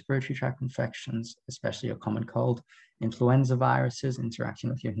for upper respiratory tract infections, especially a common cold. Influenza viruses interacting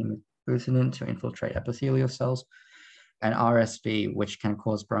with your hemagglutinin to infiltrate epithelial cells. And RSV, which can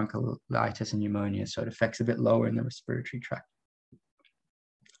cause bronchiolitis and pneumonia, so it affects a bit lower in the respiratory tract.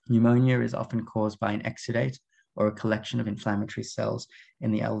 Pneumonia is often caused by an exudate or a collection of inflammatory cells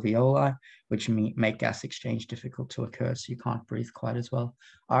in the alveoli, which make gas exchange difficult to occur, so you can't breathe quite as well.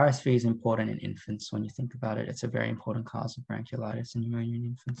 RSV is important in infants when you think about it. It's a very important cause of bronchiolitis and pneumonia in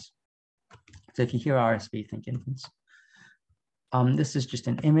infants. So if you hear RSV, think infants. This is just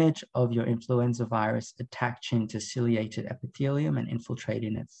an image of your influenza virus attaching to ciliated epithelium and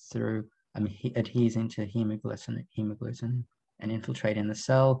infiltrating it through adhesing to hemagglutinin and infiltrating the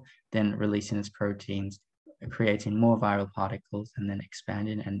cell, then releasing its proteins, creating more viral particles, and then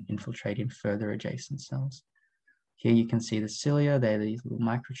expanding and infiltrating further adjacent cells. Here you can see the cilia, they're these little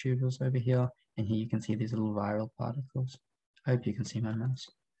microtubules over here, and here you can see these little viral particles. I hope you can see my mouse.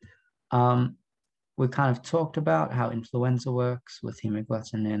 We kind of talked about how influenza works with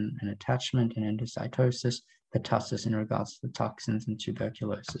hemagglutinin and attachment and endocytosis, pertussis in regards to the toxins, and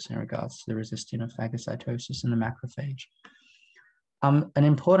tuberculosis in regards to the resistant phagocytosis in the macrophage. An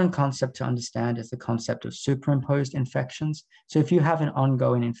important concept to understand is the concept of superimposed infections. So if you have an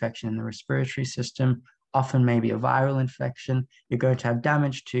ongoing infection in the respiratory system, often maybe a viral infection, you're going to have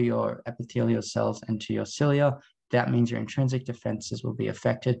damage to your epithelial cells and to your cilia. That means your intrinsic defenses will be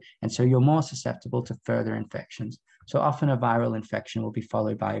affected, and so you're more susceptible to further infections. So often a viral infection will be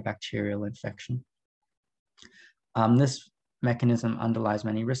followed by a bacterial infection. This mechanism underlies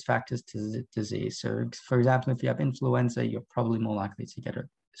many risk factors to disease. So for example, if you have influenza, you're probably more likely to get a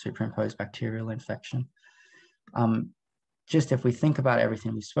superimposed bacterial infection. Just if we think about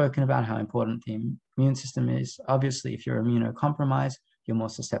everything we've spoken about, how important the immune system is, obviously if you're immunocompromised, you're more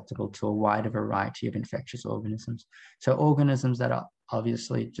susceptible to a wider variety of infectious organisms. So organisms that are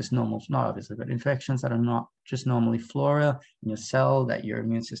obviously just normal, not obviously, but infections that are not just normally flora in your cell that your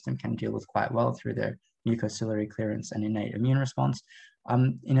immune system can deal with quite well through their mucociliary clearance and innate immune response.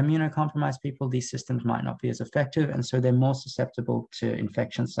 In immunocompromised people, these systems might not be as effective, and so they're more susceptible to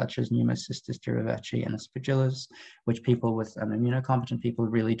infections such as pneumocystis jirovecii and aspergillus, which people with immunocompetent people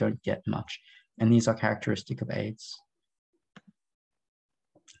really don't get much. And these are characteristic of AIDS.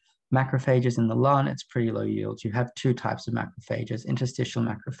 Macrophages in the lung, it's pretty low yields. You have two types of macrophages: interstitial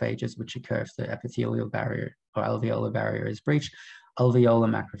macrophages, which occur if the epithelial barrier or alveolar barrier is breached; alveolar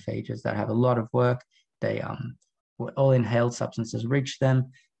macrophages that have a lot of work. They all inhaled substances reach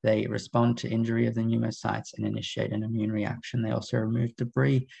them. They respond to injury of the pneumocytes and initiate an immune reaction. They also remove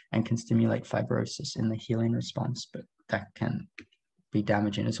debris and can stimulate fibrosis in the healing response, but that can be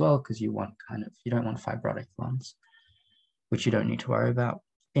damaging as well because you don't want fibrotic lungs, which you don't need to worry about.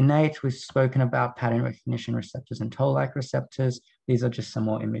 Innate, we've spoken about pattern recognition receptors and toll-like receptors. These are just some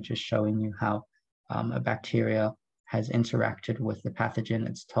more images showing you how a bacteria has interacted with the pathogen.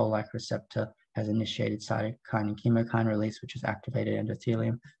 Its toll-like receptor has initiated cytokine and chemokine release, which has activated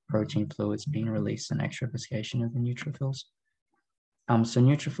endothelium, protein fluids being released, and extravasation of the neutrophils. So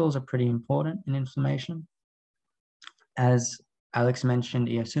neutrophils are pretty important in inflammation. As Alex mentioned,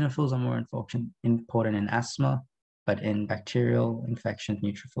 eosinophils are more important in asthma, but in bacterial infections,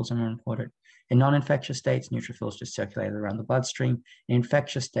 neutrophils are more important. In non-infectious states, neutrophils just circulate around the bloodstream. In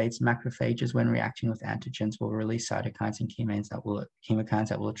infectious states, macrophages, when reacting with antigens, will release cytokines and chemokines that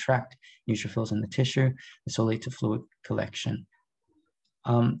will attract neutrophils in the tissue. This will lead to fluid collection.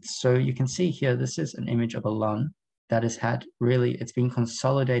 So you can see here, this is an image of a lung that has had it's been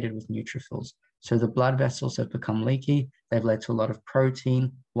consolidated with neutrophils. So the blood vessels have become leaky. They've led to a lot of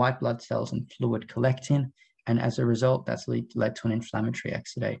protein, white blood cells, and fluid collecting. And as a result, that's led to an inflammatory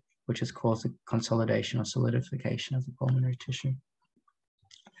exudate, which has caused a consolidation or solidification of the pulmonary tissue.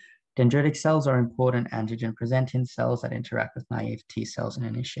 Dendritic cells are important antigen-presenting cells that interact with naive T cells and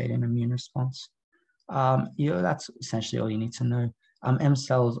initiate an immune response. That's essentially all you need to know. M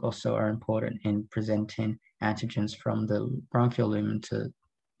cells also are important in presenting antigens from the bronchial lumen to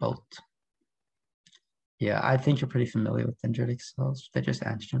Bolt. Yeah, I think you're pretty familiar with dendritic cells. They're just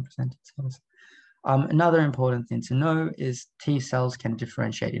antigen-presenting cells. Another important thing to know is T cells can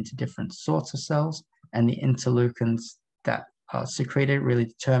differentiate into different sorts of cells, and the interleukins that are secreted really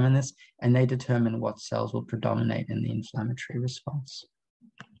determine this, and they determine what cells will predominate in the inflammatory response.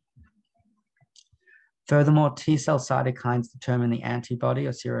 Furthermore, T cell cytokines determine the antibody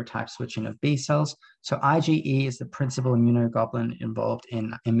or serotype switching of B cells. So IgE is the principal immunoglobulin involved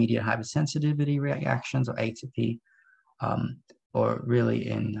in immediate hypersensitivity reactions or ATP, or really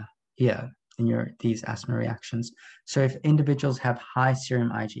in these asthma reactions. So if individuals have high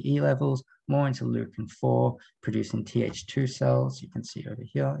serum IgE levels, more interleukin-4 producing Th2 cells, you can see over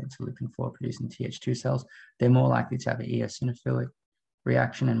here, interleukin-4 producing Th2 cells, they're more likely to have an eosinophilic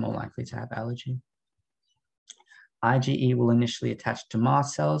reaction and more likely to have allergy. IgE will initially attach to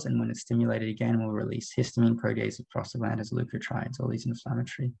mast cells, and when it's stimulated again, will release histamine, proteases, prostaglandins, leukotrienes, all these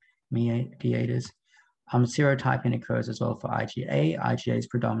inflammatory mediators. Serotyping occurs as well for IgA. IgA is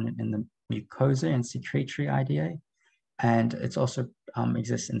predominant in the mucosa and secretory IgA, and it's also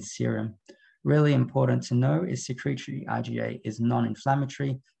exists in serum. Really important to know is secretory IgA is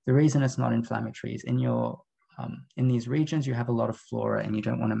non-inflammatory. The reason it's not inflammatory is in these regions, you have a lot of flora, and you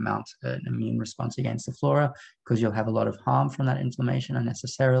don't want to mount an immune response against the flora because you'll have a lot of harm from that inflammation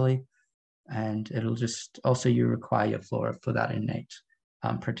unnecessarily, and it'll just also you require your flora for that innate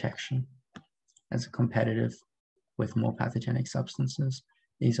protection as a competitive with more pathogenic substances.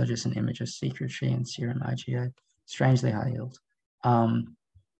 These are just an image of secretory and serum IgA. strangely high yield.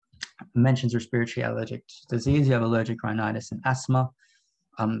 Mentions respiratory allergic disease. You have allergic rhinitis and asthma.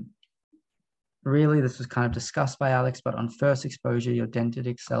 Really, this was kind of discussed by Alex, but on first exposure, your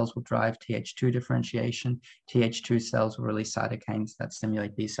dendritic cells will drive Th2 differentiation. Th2 cells will release cytokines that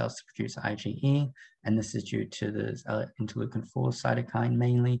stimulate B cells to produce IgE, and this is due to the interleukin-4 cytokine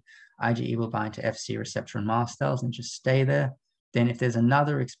mainly. IgE will bind to Fc receptor and mast cells and just stay there. Then if there's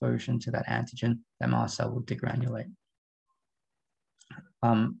another exposure to that antigen, that mast cell will degranulate.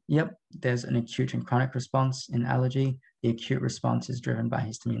 There's an acute and chronic response in allergy. The acute response is driven by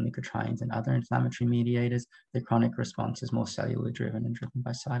histamine leukotrienes and other inflammatory mediators. The chronic response is more cellular driven and driven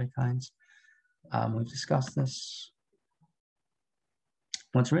by cytokines. We've discussed this.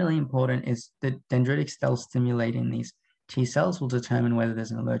 What's really important is that dendritic cells stimulating these T cells will determine whether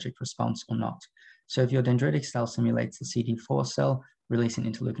there's an allergic response or not. So if your dendritic cell simulates the CD4 cell, releasing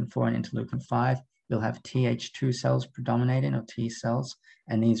interleukin-4 and interleukin-5, you'll have Th2 cells predominating, or T cells,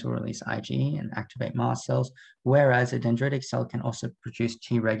 and these will release IgE and activate mast cells, whereas a dendritic cell can also produce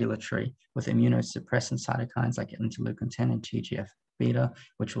T regulatory with immunosuppressant cytokines like interleukin-10 and TGF-beta,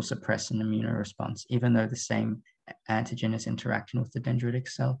 which will suppress an immunoresponse. Even though the same antigen is interacting with the dendritic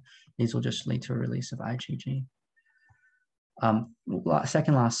cell, these will just lead to a release of IgG.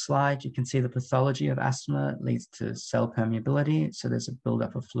 Second last slide, you can see the pathology of asthma leads to cell permeability. So there's a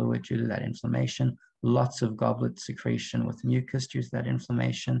buildup of fluid due to that inflammation, lots of goblet secretion with mucus due to that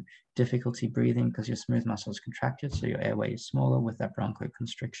inflammation, difficulty breathing because your smooth muscle is contracted, so your airway is smaller with that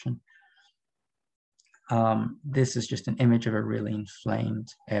bronchoconstriction. This is just an image of a really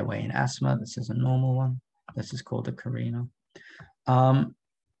inflamed airway in asthma. This is a normal one. This is called a carina.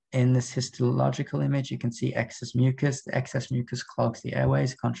 In this histological image, you can see excess mucus. The excess mucus clogs the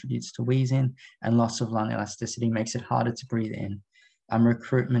airways, contributes to wheezing, and loss of lung elasticity makes it harder to breathe in.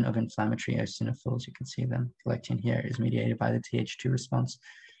 Recruitment of inflammatory eosinophils, you can see them collecting here, is mediated by the Th2 response.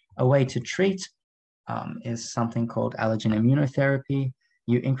 A way to treat is something called allergen immunotherapy.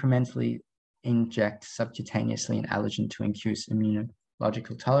 You incrementally inject subcutaneously an allergen to induce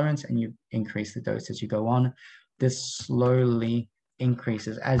immunological tolerance, and you increase the dose as you go on. This slowly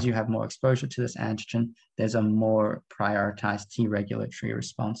increases as you have more exposure to this antigen. There's a more prioritized T regulatory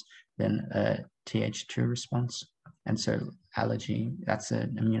response than a Th2 response. And so allergy, that's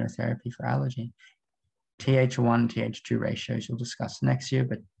an immunotherapy for allergy. Th1, Th2 ratios you'll discuss next year,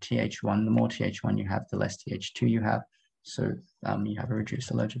 but Th1, the more Th1 you have, the less Th2 you have. So you have a reduced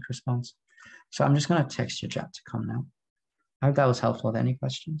allergic response. So I'm just going to text Yajat to come now. I hope that was helpful. Are there any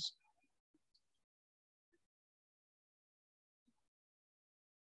questions?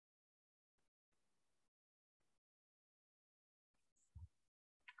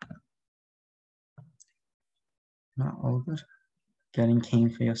 Not all good. Getting keen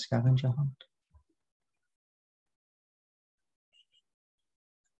for your scavenger hunt.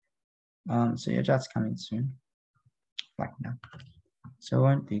 So Yajat's coming soon, like now. So it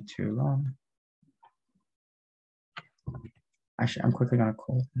won't be too long. Actually, I'm quickly gonna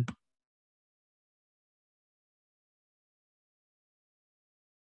call him.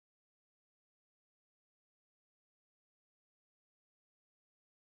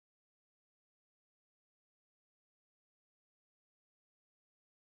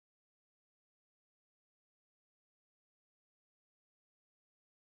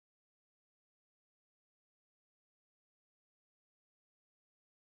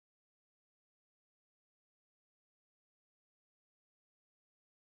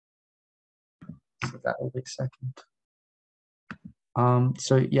 So that will be a second.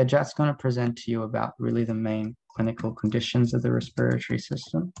 So Yajat's going to present to you about really the main clinical conditions of the respiratory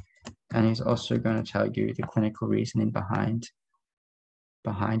system. And he's also going to tell you the clinical reasoning behind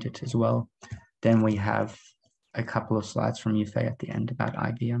it as well. Then we have a couple of slides from Yufei at the end about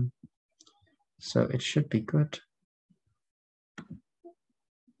EBM. So it should be good.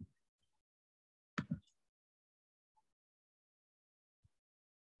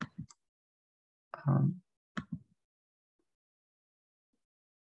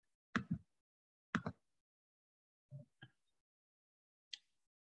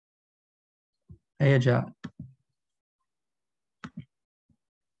 Hey, Yajat.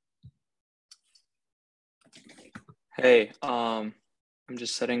 Hey, I'm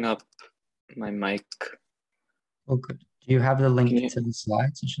just setting up my mic. Oh, good. Do you have the link to the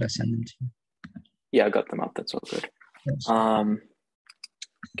slides, or should I send them to you? Yeah, I got them up. That's all good. Yes. Can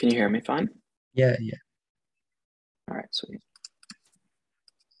you hear me fine? Yeah, yeah. All right, sweet.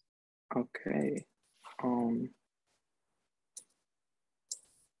 Okay.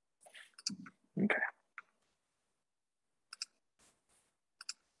 Okay.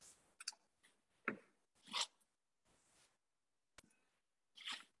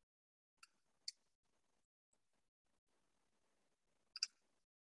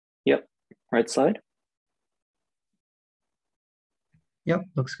 Right slide? Yep,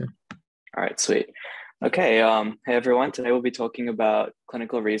 looks good. All right, sweet. Okay, hey everyone. Today we'll be talking about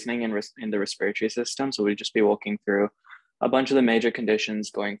clinical reasoning in the respiratory system. So we'll just be walking through a bunch of the major conditions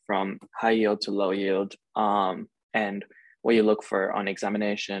going from high yield to low yield, and what you look for on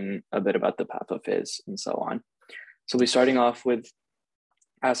examination, a bit about the pathophys, and so on. So we'll be starting off with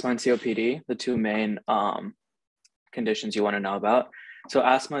asthma and COPD, the two main conditions you want to know about. So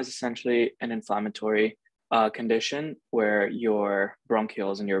asthma is essentially an inflammatory condition where your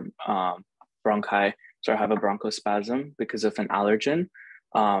bronchioles and your bronchi sort of have a bronchospasm because of an allergen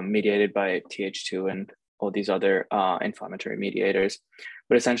mediated by Th2 and all these other inflammatory mediators.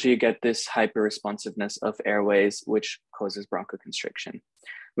 But essentially you get this hyper-responsiveness of airways, which causes bronchoconstriction.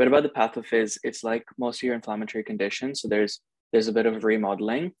 But about the pathophys, it's like most of your inflammatory conditions. So there's a bit of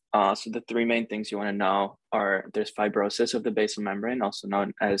remodeling. So the three main things you want to know are there's fibrosis of the basal membrane, also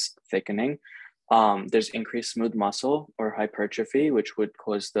known as thickening. There's increased smooth muscle or hypertrophy, which would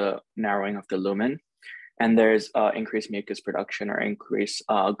cause the narrowing of the lumen. And there's increased mucus production or increased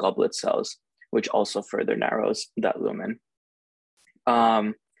goblet cells, which also further narrows that lumen.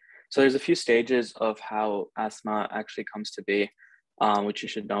 So there's a few stages of how asthma actually comes to be, which you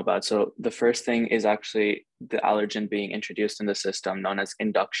should know about. So the first thing is actually the allergen being introduced in the system, known as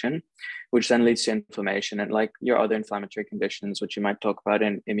induction, which then leads to inflammation. And like your other inflammatory conditions, which you might talk about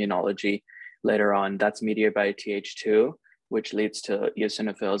in immunology later on, that's mediated by Th2, which leads to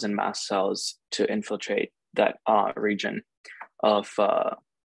eosinophils and mast cells to infiltrate that region of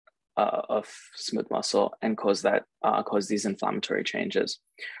smooth muscle and cause these inflammatory changes.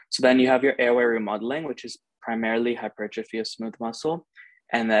 So then you have your airway remodeling, which is primarily hypertrophy of smooth muscle.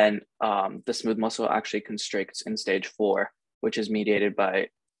 And then the smooth muscle actually constricts in stage 4, which is mediated by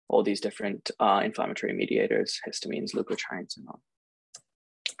all these different inflammatory mediators, histamines, leukotrienes, and all.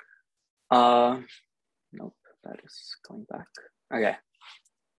 Nope, that is going back. Okay.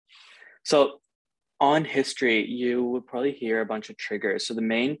 So on history, you would probably hear a bunch of triggers. So the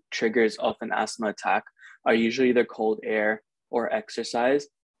main triggers of an asthma attack are usually either cold air or exercise.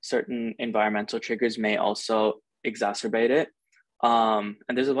 Certain environmental triggers may also exacerbate it. And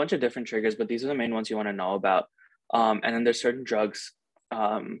there's a bunch of different triggers, but these are the main ones you want to know about. And then there's certain drugs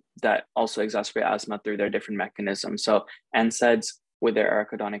that also exacerbate asthma through their different mechanisms. So NSAIDs with their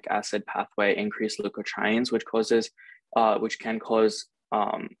arachidonic acid pathway increase leukotrienes, which can cause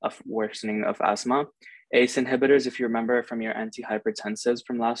a worsening of asthma. ACE inhibitors, if you remember from your antihypertensives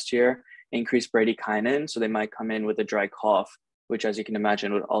from last year, increase bradykinin, so they might come in with a dry cough, which, as you can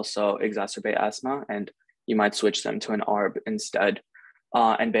imagine, would also exacerbate asthma, and you might switch them to an ARB instead.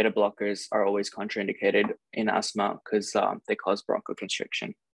 And beta blockers are always contraindicated in asthma because they cause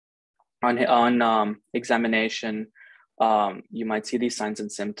bronchoconstriction. On examination, you might see these signs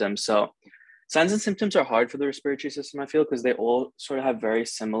and symptoms. So signs and symptoms are hard for the respiratory system, I feel, because they all sort of have very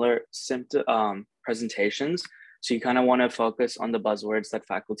similar presentations. So you kind of want to focus on the buzzwords that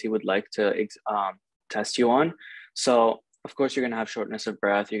faculty would like to test you on. So of course, you're going to have shortness of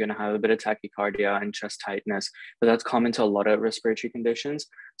breath. You're going to have a bit of tachycardia and chest tightness, but that's common to a lot of respiratory conditions.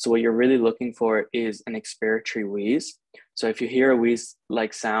 So what you're really looking for is an expiratory wheeze. So if you hear a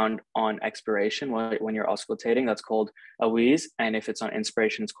wheeze-like sound on expiration when you're auscultating, that's called a wheeze. And if it's on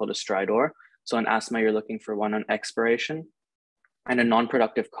inspiration, it's called a stridor. So in asthma, you're looking for one on expiration. And a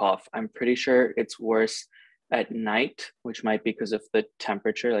non-productive cough. I'm pretty sure it's worse at night, which might be because of the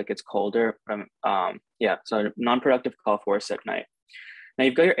temperature, like it's colder. So non-productive cough worse at night. Now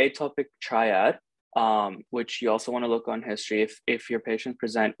you've got your atopic triad, which you also want to look on history. If your patients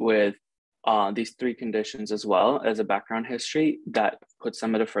present with these three conditions as well as a background history, that puts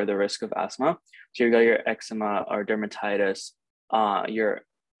them at a further risk of asthma. So you've got your eczema or dermatitis, your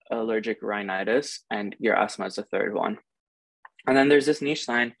allergic rhinitis, and your asthma is the third one. And then there's this niche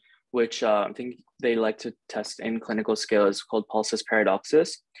sign, which I think they like to test in clinical scales, called pulsus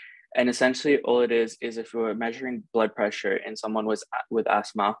paradoxus. And essentially all it is if we're measuring blood pressure in someone with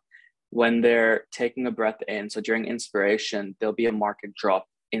asthma, when they're taking a breath in, so during inspiration, there'll be a marked drop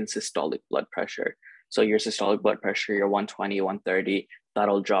in systolic blood pressure. So your systolic blood pressure, your 120, 130,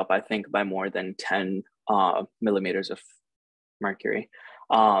 that'll drop, I think, by more than 10 millimeters of mercury.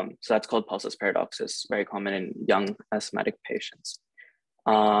 So that's called pulsus paradoxus, very common in young asthmatic patients.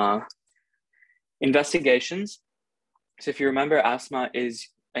 Investigations. So if you remember, asthma is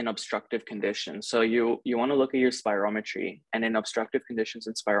an obstructive condition. So you want to look at your spirometry, and in obstructive conditions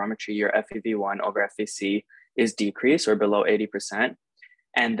in spirometry, your FEV1 over FVC is decreased or below 80%.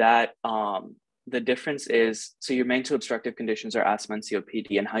 And that the difference is, so your main two obstructive conditions are asthma and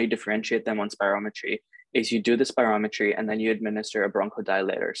COPD, and how you differentiate them on spirometry is you do the spirometry and then you administer a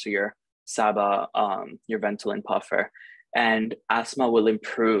bronchodilator. So your SABA, your Ventolin puffer. And asthma will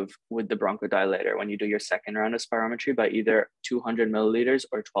improve with the bronchodilator when you do your second round of spirometry by either 200 milliliters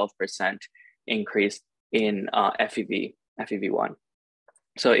or 12% increase in FEV1.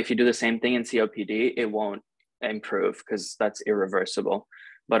 So if you do the same thing in COPD, it won't improve because that's irreversible.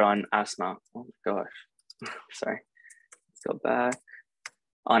 But on asthma, oh my gosh, sorry, let's go back.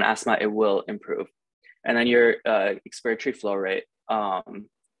 On asthma, it will improve. And then your expiratory flow rate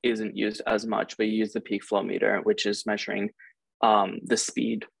isn't used as much, but you use the peak flow meter, which is measuring the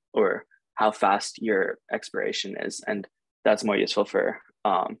speed or how fast your expiration is. And that's more useful for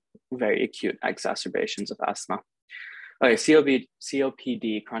very acute exacerbations of asthma. Okay,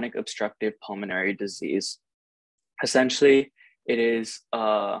 COPD, chronic obstructive pulmonary disease. Essentially, it's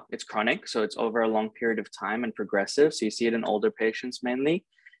chronic, so it's over a long period of time and progressive. So you see it in older patients mainly,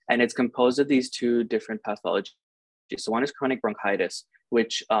 and it's composed of these two different pathologies. So one is chronic bronchitis,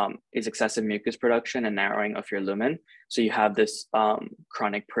 which is excessive mucus production and narrowing of your lumen. So you have this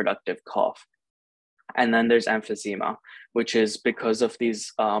chronic productive cough. And then there's emphysema, which is because of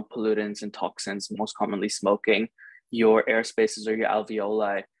these pollutants and toxins, most commonly smoking, your air spaces or your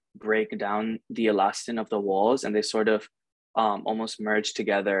alveoli break down the elastin of the walls, and they sort of almost merge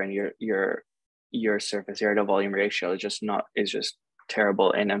together, and your surface area to volume ratio is just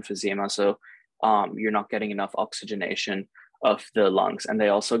terrible in emphysema. So you're not getting enough oxygenation of the lungs, and they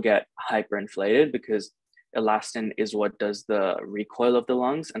also get hyperinflated because elastin is what does the recoil of the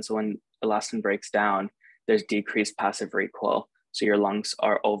lungs. And so when elastin breaks down, there's decreased passive recoil, so your lungs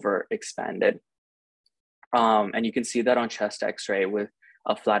are overexpanded. And you can see that on chest x-ray with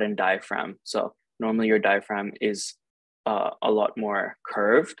a flattened diaphragm. So normally your diaphragm is a lot more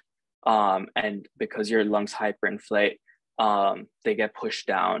curved, and because your lungs hyperinflate, they get pushed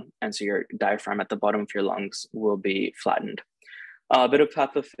down, and so your diaphragm at the bottom of your lungs will be flattened. A bit of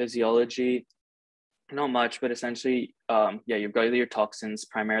pathophysiology, not much, but essentially, you've got your toxins,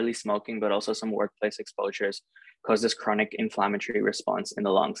 primarily smoking, but also some workplace exposures cause this chronic inflammatory response in the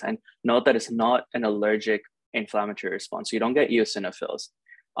lungs. And note that it's not an allergic inflammatory response. So you don't get eosinophils.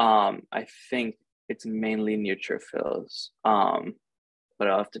 I think it's mainly neutrophils, but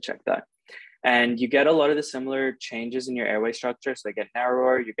I'll have to check that. And you get a lot of the similar changes in your airway structure. So they get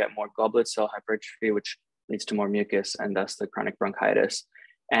narrower, you get more goblet cell hypertrophy, which leads to more mucus, and thus the chronic bronchitis.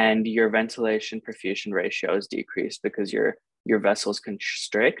 And your ventilation perfusion ratio is decreased because your vessels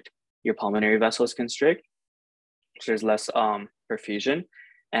constrict, your pulmonary vessels constrict, so there's less perfusion,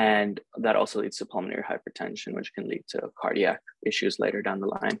 and that also leads to pulmonary hypertension, which can lead to cardiac issues later down the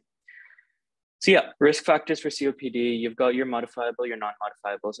line. So yeah, risk factors for COPD, you've got your modifiable, your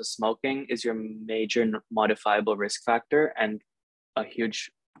non-modifiable. So smoking is your major modifiable risk factor, and a huge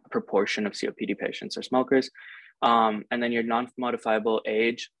proportion of COPD patients are smokers. And then your non-modifiable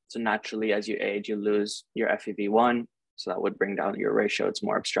age. So naturally, as you age, you lose your FEV1. So that would bring down your ratio. It's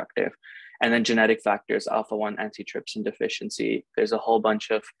more obstructive. And then genetic factors, alpha-1 antitrypsin deficiency. There's a whole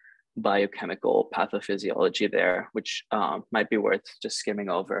bunch of biochemical pathophysiology there, which might be worth just skimming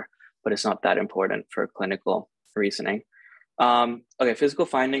over, but it's not that important for clinical reasoning. Okay, physical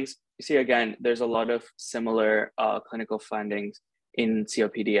findings. You see, again, there's a lot of similar clinical findings in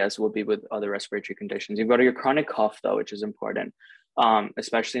COPD as will be with other respiratory conditions. You've got your chronic cough though, which is important,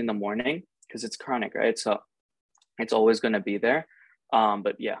 especially in the morning because it's chronic, right? So it's always going to be there.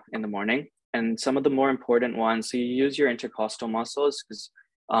 But yeah, in the morning. And some of the more important ones, so you use your intercostal muscles because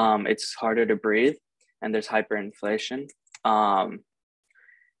it's harder to breathe and there's hyperinflation.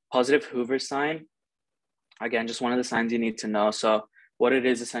 Positive Hoover sign, again, just one of the signs you need to know. So what it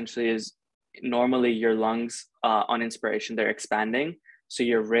is essentially is normally your lungs on inspiration, they're expanding. So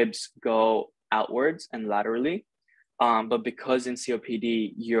your ribs go outwards and laterally. But because in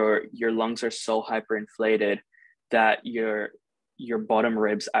COPD, your lungs are so hyperinflated that your bottom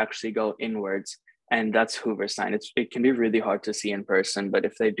ribs actually go inwards. And that's Hoover sign. It can be really hard to see in person, but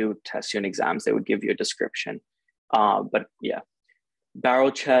if they do test you in exams, they would give you a description. But yeah,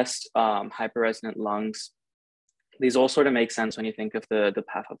 barrel chest, hyperresonant lungs. These all sort of make sense when you think of the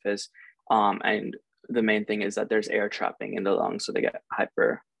pathophys. And the main thing is that there's air trapping in the lungs, so they get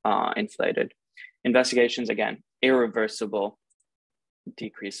hyper inflated. Investigations, again, irreversible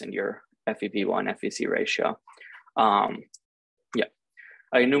decrease in your FEV1, FVC ratio.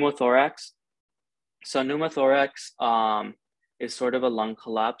 Pneumothorax. So pneumothorax is sort of a lung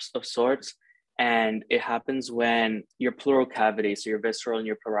collapse of sorts, and it happens when your pleural cavity, so your visceral and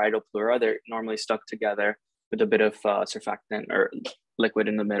your parietal pleura, they're normally stuck together with a bit of surfactant or liquid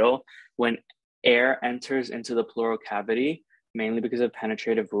in the middle. When air enters into the pleural cavity, mainly because of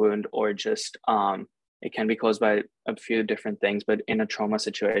penetrative wound or just, it can be caused by a few different things, but in a trauma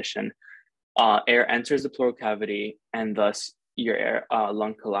situation, air enters the pleural cavity, and thus your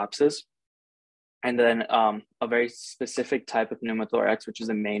lung collapses. And then a very specific type of pneumothorax, which is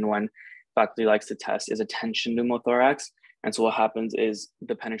the main one faculty likes to test, is a tension pneumothorax. And so what happens is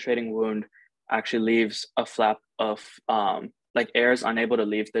the penetrating wound actually leaves a flap of, like air is unable to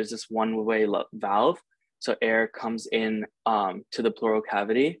leave. There's this one-way valve. So air comes in to the pleural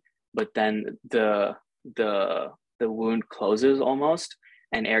cavity, but then the wound closes almost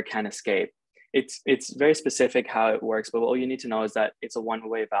and air can't escape. It's very specific how it works, but all you need to know is that it's a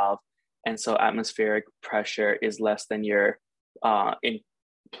one-way valve. And so atmospheric pressure is less than your in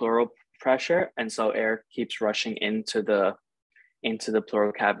pleural pressure. And so air keeps rushing into the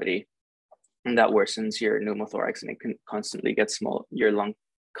pleural cavity, and that worsens your pneumothorax, and it can constantly get small. Your lung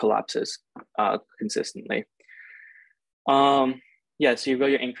collapses consistently. Yeah, so you've got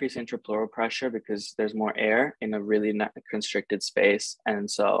your increased intrapleural pressure because there's more air in a really constricted space. And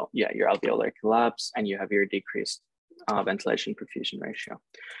so, yeah, your alveolar collapse, and you have your decreased ventilation perfusion ratio.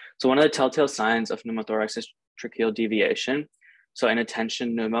 So one of the telltale signs of pneumothorax is tracheal deviation. So in a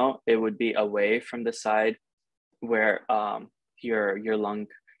tension pneumo, it would be away from the side where your lung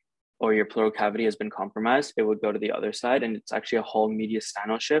or your pleural cavity has been compromised. It would go to the other side, and it's actually a whole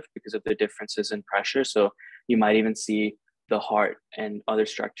mediastinal shift because of the differences in pressure. So you might even see the heart and other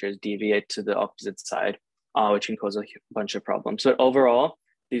structures deviate to the opposite side, which can cause a bunch of problems. So overall,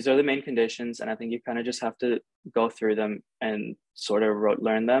 these are the main conditions, and I think you kind of just have to go through them and sort of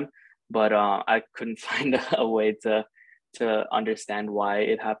learn them. But I couldn't find a way to understand why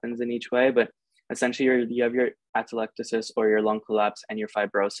it happens in each way. But essentially, you have your atelectasis or your lung collapse and your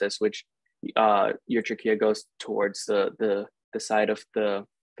fibrosis, which your trachea goes towards the side of the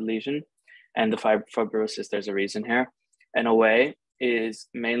lesion, and the fibrosis, there's a reason here. And away is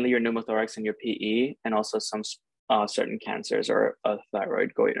mainly your pneumothorax and your PE, and also some certain cancers, or a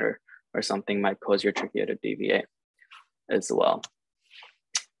thyroid goiter or something might cause your trachea to deviate as well.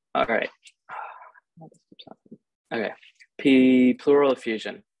 All right. Okay. Pleural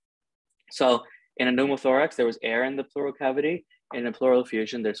effusion. So in a pneumothorax, there was air in the pleural cavity. In a pleural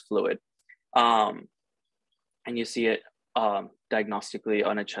effusion, there's fluid. And you see it diagnostically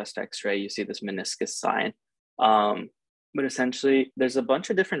on a chest x-ray. You see this meniscus sign. But essentially, there's a bunch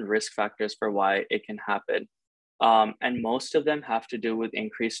of different risk factors for why it can happen. And most of them have to do with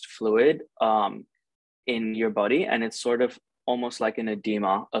increased fluid in your body. And it's sort of almost like an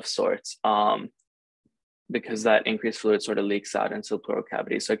edema of sorts, because that increased fluid sort of leaks out into the pleural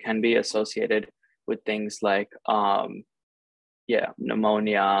cavity. So it can be associated with things like,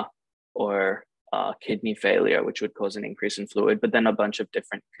 pneumonia or kidney failure, which would cause an increase in fluid, but then a bunch of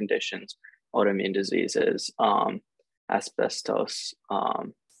different conditions, autoimmune diseases, asbestos,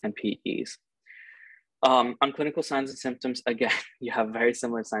 and PEs. On clinical signs and symptoms, again, you have very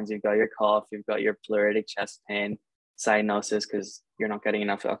similar signs. You've got your cough, you've got your pleuritic chest pain, cyanosis because you're not getting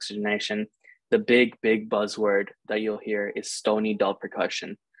enough oxygenation. The big buzzword that you'll hear is stony, dull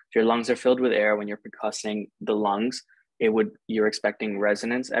percussion. If your lungs are filled with air, when you're percussing the lungs, you're expecting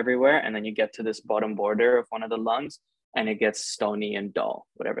resonance everywhere, and then you get to this bottom border of one of the lungs, and it gets stony and dull,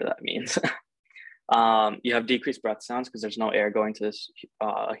 whatever that means. You have decreased breath sounds because there's no air going to this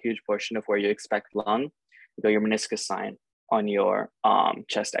huge portion of where you expect lung. You got your meniscus sign on your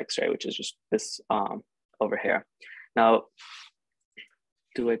chest x-ray, which is just this over here. Now,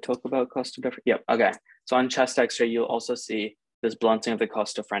 do I talk about costodiaphragmatic? Yep, okay. So on chest x-ray, you'll also see this blunting of the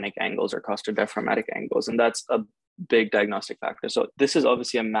costophrenic angles or costodiaphragmatic angles, and that's a big diagnostic factor. So this is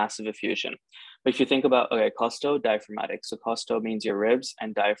obviously a massive effusion. But if you think about, okay, costodiaphragmatic, so costo means your ribs,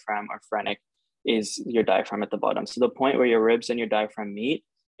 and diaphragm or phrenic is your diaphragm at the bottom. So the point where your ribs and your diaphragm meet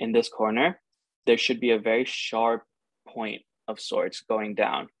in this corner, there should be a very sharp point of sorts going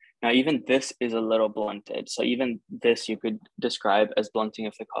down. Now, even this is a little blunted. So even this you could describe as blunting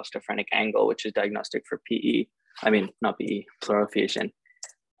of the costophrenic angle, which is diagnostic for PE. I mean, not PE, pleural effusion.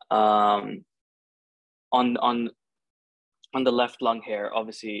 On the left lung here,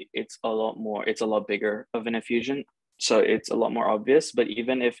 obviously it's a lot bigger of an effusion. So it's a lot more obvious, but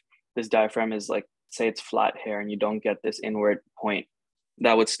even if this diaphragm is like, say it's flat here and you don't get this inward point,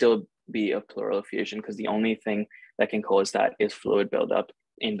 that would still be a pleural effusion because the only thing that can cause that is fluid buildup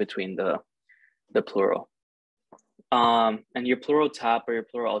in between the pleural. And your pleural tap or your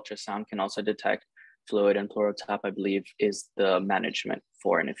pleural ultrasound can also detect fluid, and pleural tap, I believe, is the management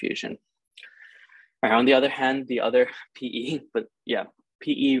for an effusion. Right, on the other hand, the other PE, but yeah,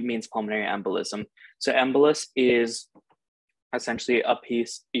 PE means pulmonary embolism. So embolus is essentially a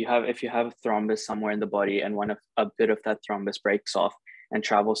piece if you have a thrombus somewhere in the body and a bit of that thrombus breaks off and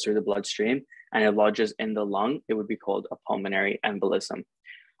travels through the bloodstream and it lodges in the lung, it would be called a pulmonary embolism.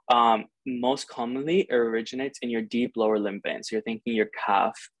 most commonly it originates in your deep lower limb veins. So you're thinking your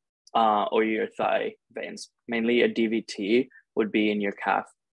calf or your thigh veins. Mainly a DVT would be in your calf.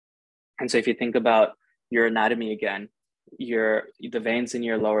 And so if you think about your anatomy again, the veins in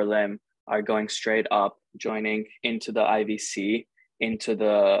your lower limb are going straight up, joining into the IVC, into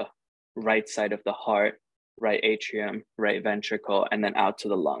the right side of the heart, right atrium, right ventricle, and then out to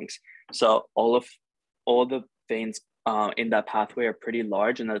the lungs. So all the veins in that pathway are pretty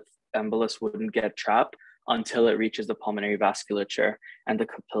large, and the embolus wouldn't get trapped until it reaches the pulmonary vasculature and the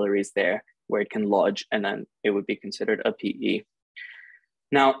capillaries there, where it can lodge, and then it would be considered a PE.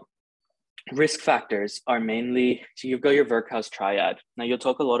 Now, risk factors are mainly, so you've got your Virchow's triad. Now, you'll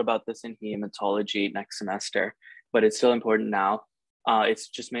talk a lot about this in hematology next semester, but it's still important now. It's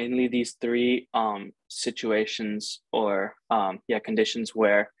just mainly these three situations or conditions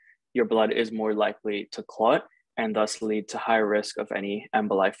where your blood is more likely to clot and thus lead to higher risk of any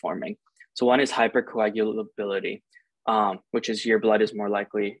emboli forming. So one is hypercoagulability, which is your blood is more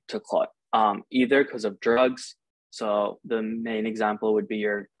likely to clot, either because of drugs. So the main example would be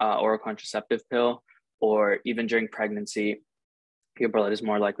your oral contraceptive pill, or even during pregnancy, your blood is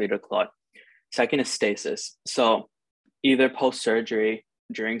more likely to clot. Second is stasis. So either post-surgery,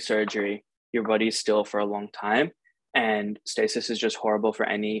 during surgery, your body is still for a long time, and stasis is just horrible for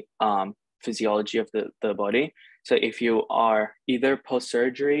any physiology of the body. So if you are either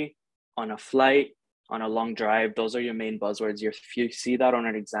post-surgery, on a flight, on a long drive, those are your main buzzwords. If you see that on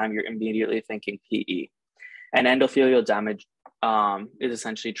an exam, you're immediately thinking PE. And endothelial damage is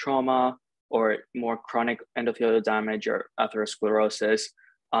essentially trauma or more chronic endothelial damage or atherosclerosis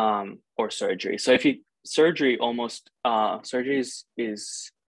or surgery. So surgery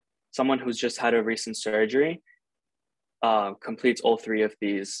is someone who's just had a recent surgery completes all three of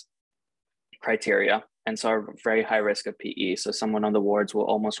these criteria, and so are very high risk of PE. So someone on the wards will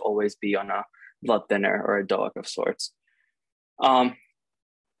almost always be on a blood thinner or a DOAC of sorts.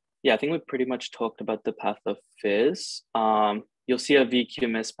 I think we pretty much talked about the pathophys. You'll see a VQ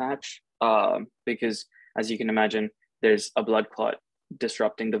mismatch because, as you can imagine, there's a blood clot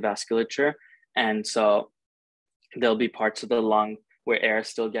disrupting the vasculature. And so there'll be parts of the lung where air is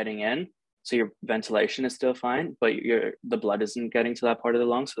still getting in. So your ventilation is still fine, but the blood isn't getting to that part of the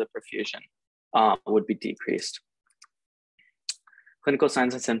lung, so the perfusion would be decreased. Clinical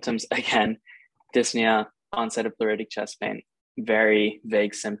signs and symptoms, again, dyspnea, onset of pleuritic chest pain, very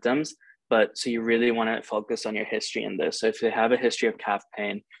vague symptoms, but so you really want to focus on your history in this. So if they have a history of calf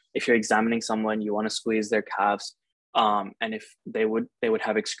pain, if you're examining someone, you want to squeeze their calves, and if they would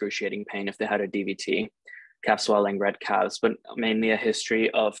have excruciating pain if they had a DVT, calf swelling, red calves, but mainly a history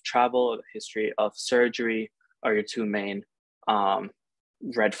of travel, a history of surgery are your two main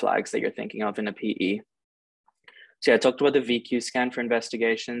red flags that you're thinking of in a PE. So I talked about the VQ scan for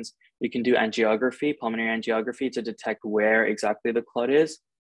investigations. You can do angiography, pulmonary angiography, to detect where exactly the clot is.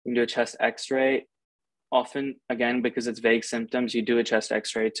 You can do a chest x-ray. Often, again, because it's vague symptoms, you do a chest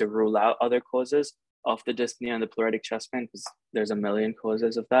x-ray to rule out other causes of the dyspnea and the pleuritic chest pain, because there's a million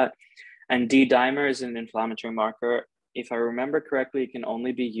causes of that. And D-dimer is an inflammatory marker. If I remember correctly, it can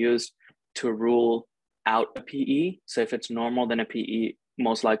only be used to rule out a PE. So if it's normal, then a PE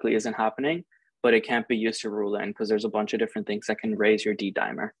most likely isn't happening, but it can't be used to rule in because there's a bunch of different things that can raise your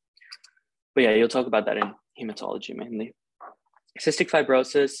D-dimer. But yeah, you'll talk about that in hematology mainly. Cystic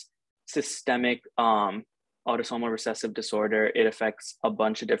fibrosis, systemic autosomal recessive disorder. It affects a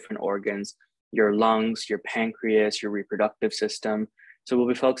bunch of different organs, your lungs, your pancreas, your reproductive system. So we'll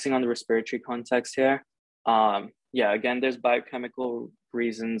be focusing on the respiratory context here. Again, there's biochemical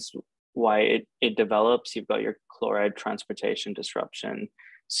reasons why it develops. You've got your chloride transportation disruption,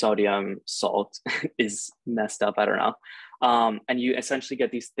 sodium, salt is messed up, I don't know. And you essentially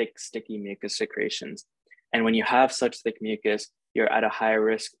get these thick, sticky mucus secretions. And when you have such thick mucus, you're at a higher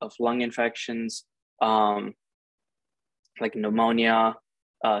risk of lung infections, like pneumonia,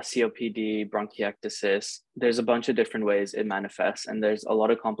 COPD, bronchiectasis. There's a bunch of different ways it manifests, and there's a lot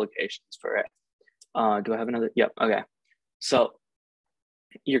of complications for it. Do I have another? Yep, okay. So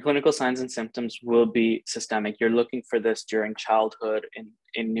your clinical signs and symptoms will be systemic. You're looking for this during childhood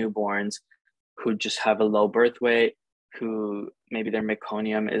in newborns who just have a low birth weight, who maybe their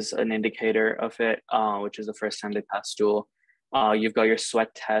meconium is an indicator of it, which is the first time they pass stool. You've got your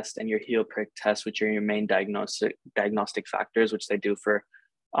sweat test and your heel prick test, which are your main diagnostic factors, which they do for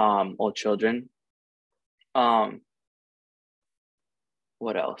all children. What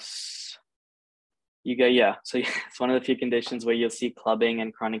else? You get, so it's one of the few conditions where you'll see clubbing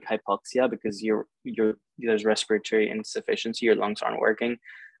and chronic hypoxia because there's respiratory insufficiency, your lungs aren't working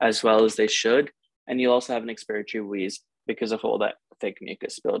as well as they should. And you'll also have an expiratory wheeze because of all that thick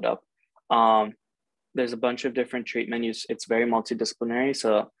mucus buildup. There's a bunch of different treatments. It's very multidisciplinary.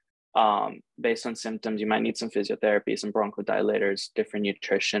 So based on symptoms, you might need some physiotherapy, some bronchodilators, different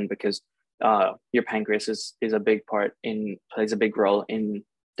nutrition, because your pancreas is a big part plays a big role in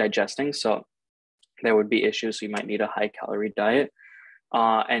digesting. So there would be issues. So you might need a high calorie diet.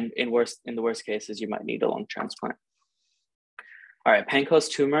 And in the worst cases, you might need a lung transplant. All right,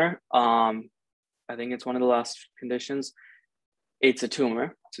 Pancoast tumor. I think it's one of the last conditions. It's a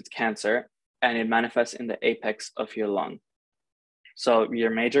tumor, so it's cancer, and it manifests in the apex of your lung. So your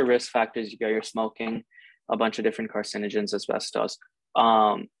major risk factors, you got your smoking, a bunch of different carcinogens, asbestos.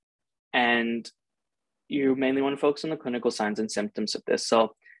 And you mainly want to focus on the clinical signs and symptoms of this.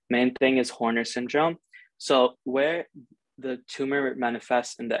 So main thing is Horner syndrome. So where the tumor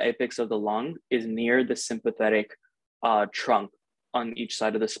manifests in the apex of the lung is near the sympathetic trunk on each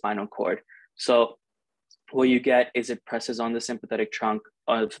side of the spinal cord. So what you get is it presses on the sympathetic trunk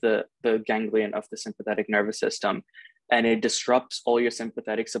of the ganglion of the sympathetic nervous system, and it disrupts all your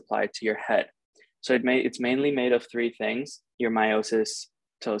sympathetic supply to your head. So it's mainly made of three things: your meiosis,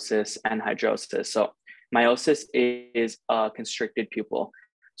 ptosis, and hydrosis. So meiosis is a constricted pupil.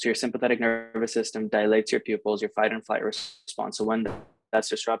 So your sympathetic nervous system dilates your pupils, your fight and flight response. So when that's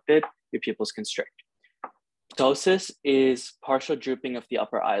disrupted, your pupils constrict. Ptosis is partial drooping of the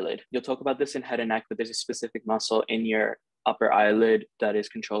upper eyelid. You'll talk about this in head and neck, but there's a specific muscle in your upper eyelid that is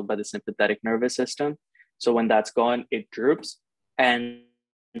controlled by the sympathetic nervous system. So when that's gone, it droops, and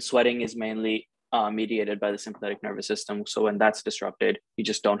sweating is mainly mediated by the sympathetic nervous system. So when that's disrupted, you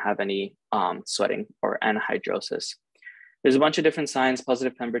just don't have any sweating or anhydrosis. There's a bunch of different signs.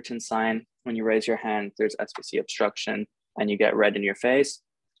 Positive Pemberton sign: when you raise your hand, there's SVC obstruction and you get red in your face.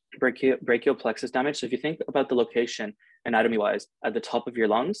 Brachial plexus damage. So if you think about the location anatomy-wise at the top of your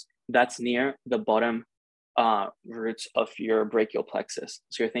lungs, that's near the bottom roots of your brachial plexus.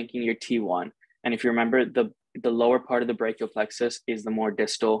 So you're thinking your T1. And if you remember, the lower part of the brachial plexus is the more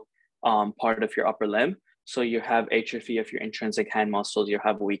distal part of your upper limb. So you have atrophy of your intrinsic hand muscles, you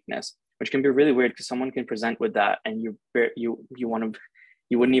have weakness, which can be really weird because someone can present with that and you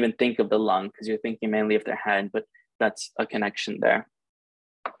wouldn't even think of the lung because you're thinking mainly of their hand, but that's a connection there.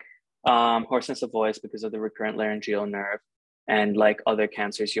 Hoarseness of voice because of the recurrent laryngeal nerve. And like other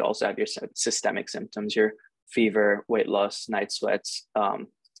cancers, you also have your systemic symptoms, your fever, weight loss, night sweats,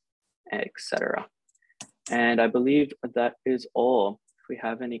 etc. And I believe that is all. If we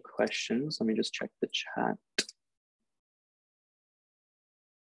have any questions, let me just check the chat.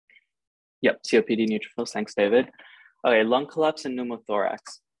 Yep, COPD, neutrophils, thanks, David. Okay, lung collapse and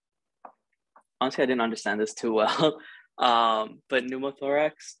pneumothorax. Honestly, I didn't understand this too well, but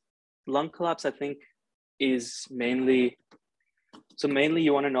pneumothorax, lung collapse, I think, is mainly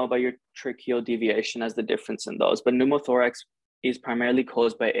you want to know about your tracheal deviation as the difference in those, but pneumothorax is primarily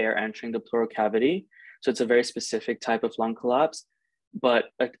caused by air entering the pleural cavity. So it's a very specific type of lung collapse, but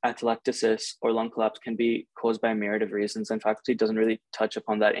atelectasis or lung collapse can be caused by a myriad of reasons, and faculty doesn't really touch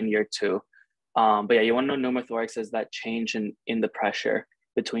upon that in year 2. But yeah, you want to know pneumothorax is that change in the pressure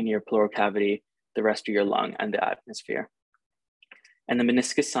between your pleural cavity, the rest of your lung, and the atmosphere. And the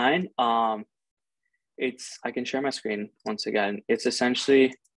meniscus sign, I can share my screen once again. It's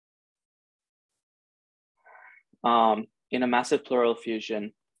essentially in a massive pleural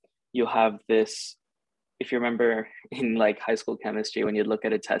effusion, you have this, if you remember in like high school chemistry, when you'd look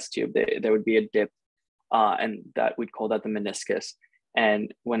at a test tube, there would be a dip and that we'd call that the meniscus.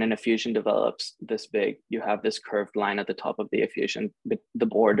 And when an effusion develops this big, you have this curved line at the top of the effusion, the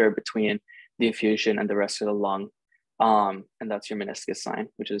border between the effusion and the rest of the lung. And that's your meniscus sign,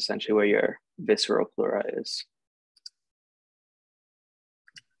 which is essentially where your visceral pleura is.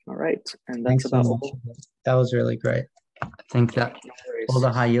 All right, and that's about all. That was really great. I think that all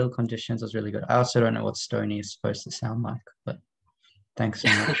the high yield conditions was really good. I also don't know what stony is supposed to sound like, but thanks so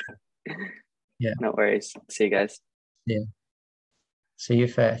much. Yeah. No worries. See you guys. Yeah. So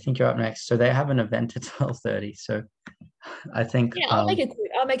Yufei, I think you're up next. So they have an event at 12:30. So I think I'll make it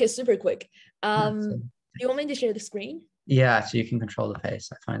quick. I'll make it super quick. Do you want me to share the screen? Yeah, so you can control the pace.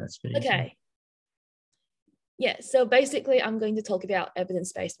 I find that's pretty easy. Okay. Yeah, so basically I'm going to talk about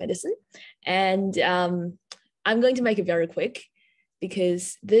evidence-based medicine, and I'm going to make it very quick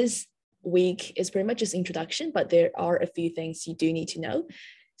because this week is pretty much just introduction, but there are a few things you do need to know.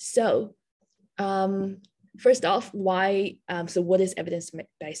 So first off, so what is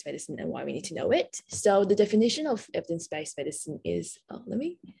evidence-based medicine and why we need to know it? So the definition of evidence-based medicine is, let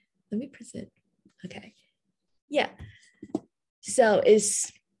me present. Okay. Yeah. So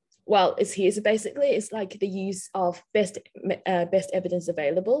it's like the use of best evidence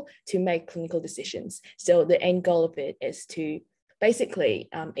available to make clinical decisions. So the end goal of it is to basically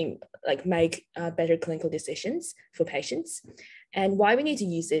make better clinical decisions for patients. And why we need to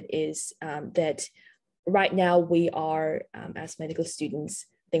use it is that right now we are, as medical students,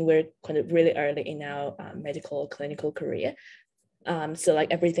 I think we're kind of really early in our medical clinical career. So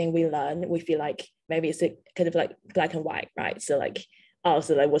like everything we learn, we feel like maybe it's kind of like black and white, right? So like,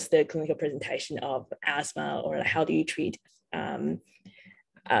 also like what's the clinical presentation of asthma, or like how do you treat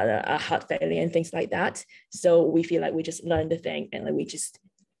a heart failure and things like that. So we feel like we just learn the thing and like we just,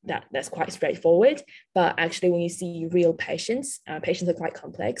 that's quite straightforward. But actually when you see real patients, patients are quite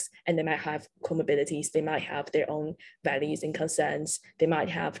complex, and they might have comorbidities, they might have their own values and concerns, they might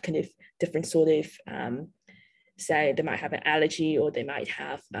have kind of different sort of say they might have an allergy, or they might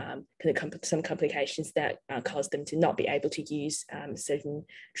have some complications that cause them to not be able to use certain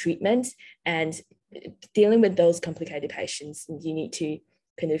treatments. And dealing with those complicated patients, you need to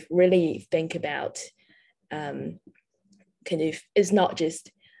kind of really think about it's not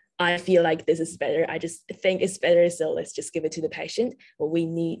just, I feel like this is better, I just think it's better, so let's just give it to the patient. But we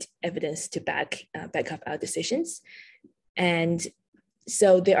need evidence to back up our decisions. And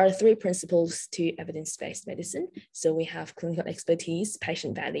so there are 3 principles to evidence-based medicine. So we have clinical expertise,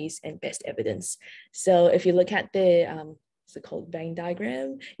 patient values, and best evidence. So if you look at the, what's it called, Venn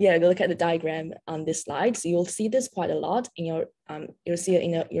diagram? Yeah, look at the diagram on this slide. So you'll see this quite a lot in your, you'll see it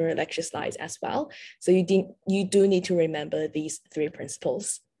in your lecture slides as well. So you do need to remember these 3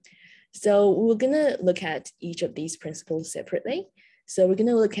 principles. So we're gonna look at each of these principles separately. So we're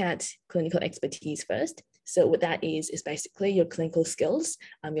gonna look at clinical expertise first. So what that is basically your clinical skills,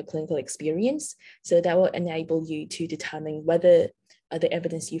 your clinical experience. So that will enable you to determine whether the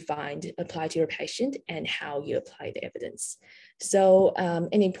evidence you find apply to your patient and how you apply the evidence. So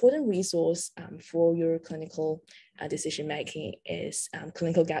an important resource for your clinical decision-making is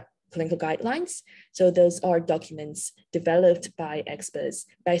clinical guidelines. So those are documents developed by experts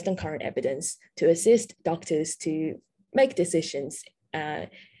based on current evidence to assist doctors to make decisions,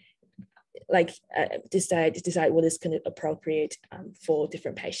 decide what is kind of appropriate for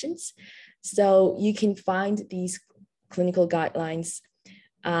different patients. So you can find these clinical guidelines.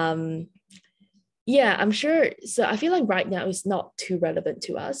 Yeah, I'm sure. So I feel like right now it's not too relevant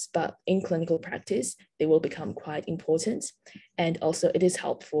to us, but in clinical practice, they will become quite important. And also it is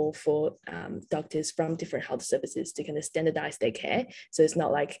helpful for doctors from different health services to kind of standardize their care. So it's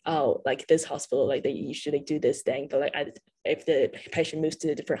not like, oh, like this hospital, like they usually do this thing, but like if the patient moves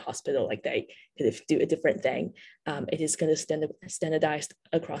to a different hospital, like they kind of do a different thing. It is kind of standardized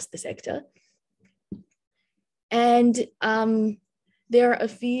across the sector. And there are a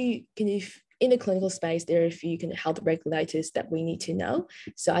few kind of, in the clinical space, there are a few kind of health regulators that we need to know.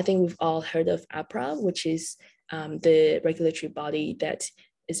 So I think we've all heard of APRA, which is the regulatory body that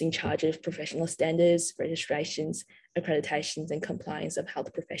is in charge of professional standards, registrations, accreditations, and compliance of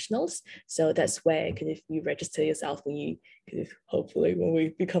health professionals. So that's where kind of you register yourself when you kind of, hopefully, when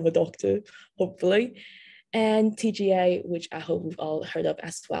we become a doctor, hopefully. And TGA, which I hope we've all heard of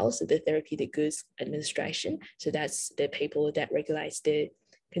as well. So the Therapeutic Goods Administration. So that's the people that regulates the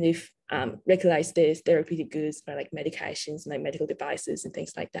kind of regulates the therapeutic goods, or like medications, like medical devices and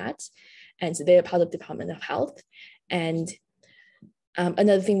things like that. And so they're part of the Department of Health. And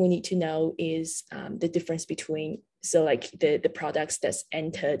another thing we need to know is the difference between, so like the products that's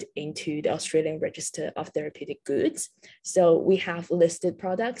entered into the Australian Register of Therapeutic Goods. So we have listed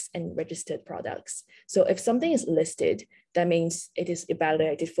products and registered products. So if something is listed, that means it is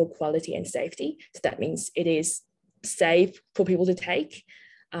evaluated for quality and safety. So that means it is safe for people to take.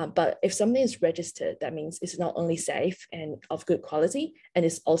 But if something is registered, that means it's not only safe and of good quality, and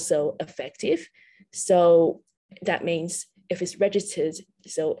it's also effective. So that means if it's registered,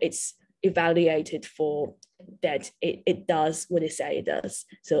 so it's evaluated for that it does what it say it does.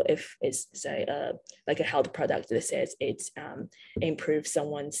 So if it's say like a health product that says it improves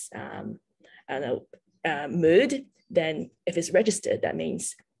someone's mood, then if it's registered, that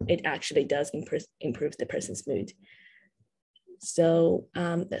means it actually does improve the person's mood. So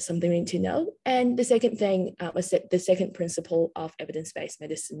that's something we need to know. And the second thing, the second principle of evidence-based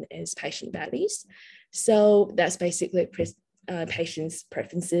medicine is patient values. So that's basically patients'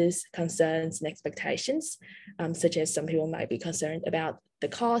 preferences, concerns, and expectations, such as some people might be concerned about the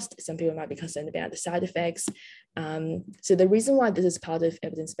cost, some people might be concerned about the side effects. So the reason why this is part of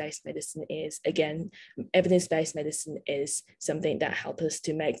evidence-based medicine is, again, evidence-based medicine is something that helps us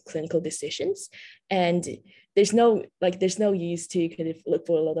to make clinical decisions. And there's no use to kind of look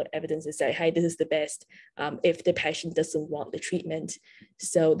for a lot of evidence and say, hey, this is the best, if the patient doesn't want the treatment.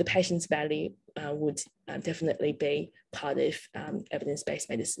 So the patient's value would definitely be part of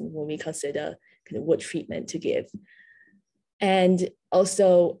evidence-based medicine when we consider kind of what treatment to give. And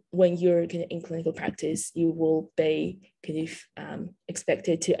also, when you're kind of in clinical practice, you will be kind of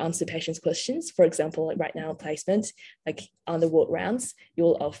expected to answer patients' questions. For example, like right now, placement, like on the ward rounds, you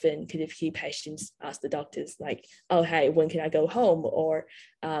will often kind of hear patients ask the doctors, like, "Oh, hey, when can I go home?" Or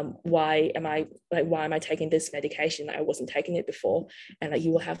why am I taking this medication? I wasn't taking it before, and like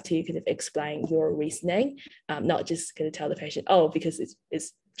you will have to kind of explain your reasoning, not just kind of tell the patient, "Oh, because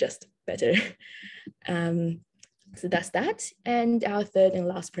it's just better." So that's that. And our third and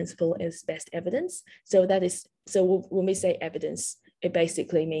last principle is best evidence. So when we say evidence, it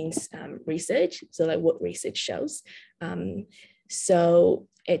basically means research. So like what research shows. So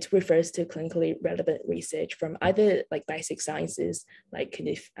it refers to clinically relevant research from either like basic sciences, like kind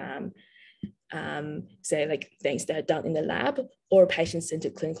of say like things that are done in the lab, or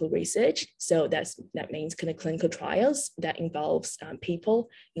patient-centered clinical research. So that means kind of clinical trials that involves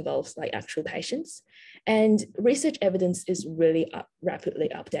involves like actual patients. And research evidence is really rapidly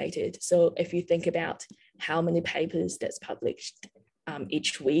updated. So if you think about how many papers that's published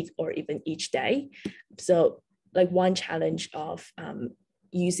each week or even each day, so like one challenge of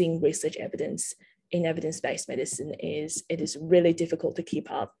using research evidence in evidence-based medicine is it is really difficult to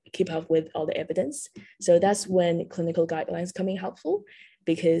keep up with all the evidence. So that's when clinical guidelines come in helpful,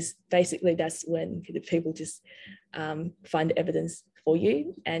 because basically that's when people just find the evidence for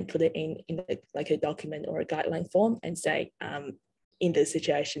you and put it in like a document or a guideline form and say, in this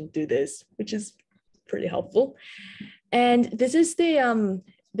situation, do this, which is pretty helpful. And this is the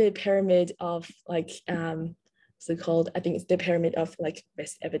pyramid of like, so called, I think it's the pyramid of like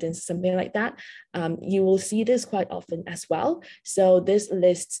best evidence, something like that. You will see this quite often as well. So this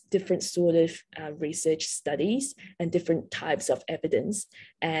lists different sort of research studies and different types of evidence,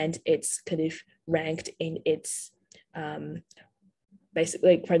 and it's kind of ranked in its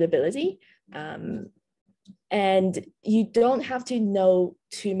basically credibility. And you don't have to know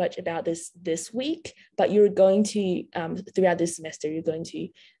too much about this week, but you're going to, throughout this semester, you're going to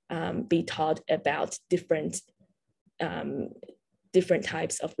be taught about different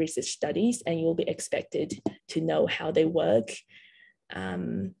types of research studies, and you'll be expected to know how they work.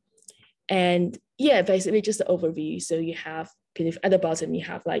 And yeah, basically just an overview. So you have kind of at the bottom, you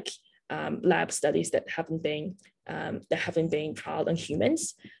have like lab studies that haven't been trialed on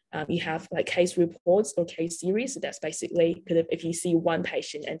humans. You have like case reports or case series. So that's basically kind of if you see one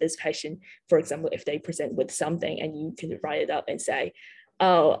patient, and this patient, for example, if they present with something and you can write it up and say,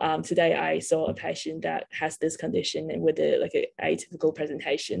 oh, today I saw a patient that has this condition and with like an atypical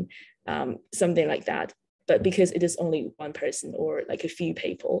presentation, something like that. But because it is only one person or like a few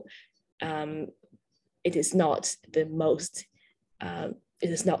people, it is not the most, it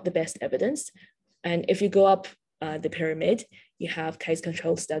is not the best evidence. And if you go up the pyramid, you have case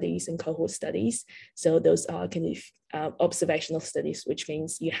control studies and cohort studies. So those are kind of observational studies, which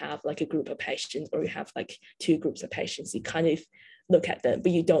means you have like a group of patients, or you have like two groups of patients. You kind of look at them,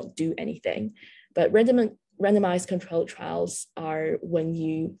 but you don't do anything. But randomized controlled trials are when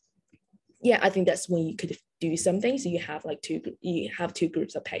you, yeah, I think that's when you could do something. So you have like two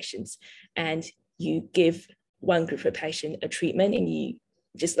groups of patients, and you give one group of patient a treatment, and you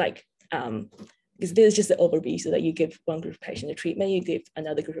just like, because this is just an overview, so that you give one group of patient a treatment, you give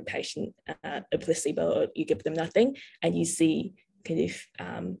another group of patient a placebo, or you give them nothing, and you see kind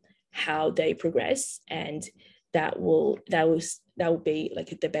of how they progress, and that will be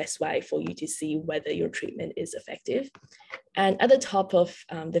like the best way for you to see whether your treatment is effective. And at the top of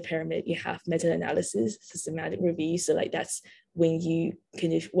the pyramid, you have meta-analysis, systematic review. So like that's when you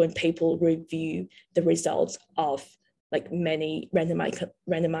kind of, when people review the results of like many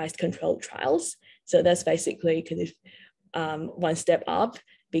randomized controlled trials. So that's basically kind of one step up,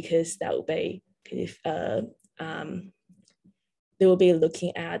 because that will be kind of, they will be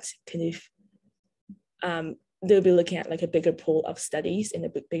looking at kind of, they'll be looking at like a bigger pool of studies and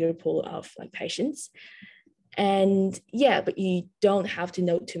a bigger pool of like patients. And yeah, but you don't have to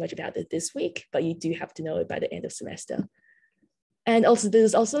know too much about it this week, but you do have to know it by the end of semester. And also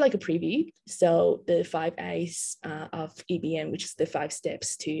there's also like a preview. So the 5 A's of EBM, which is the 5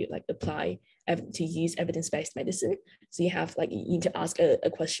 steps to like apply, to use evidence-based medicine. So you have like, you need to ask a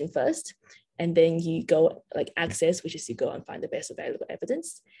question first, and then you go like access, which is you go and find the best available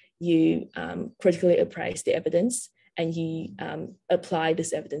evidence. You critically appraise the evidence, and you apply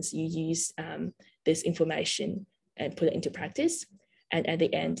this evidence. You use this information and put it into practice. And at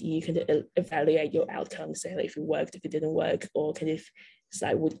the end, you can evaluate your outcomes, say like if it worked, if it didn't work, or kind of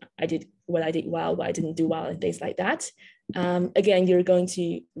decide what I did well, what I didn't do well, and things like that. Again, you're going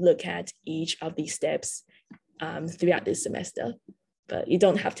to look at each of these steps throughout this semester, but you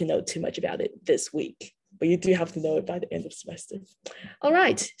don't have to know too much about it this week. but you do have to know it by the end of the semester. All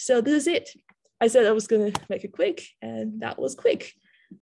right, so this is it. I said I was going to make it quick, and that was quick.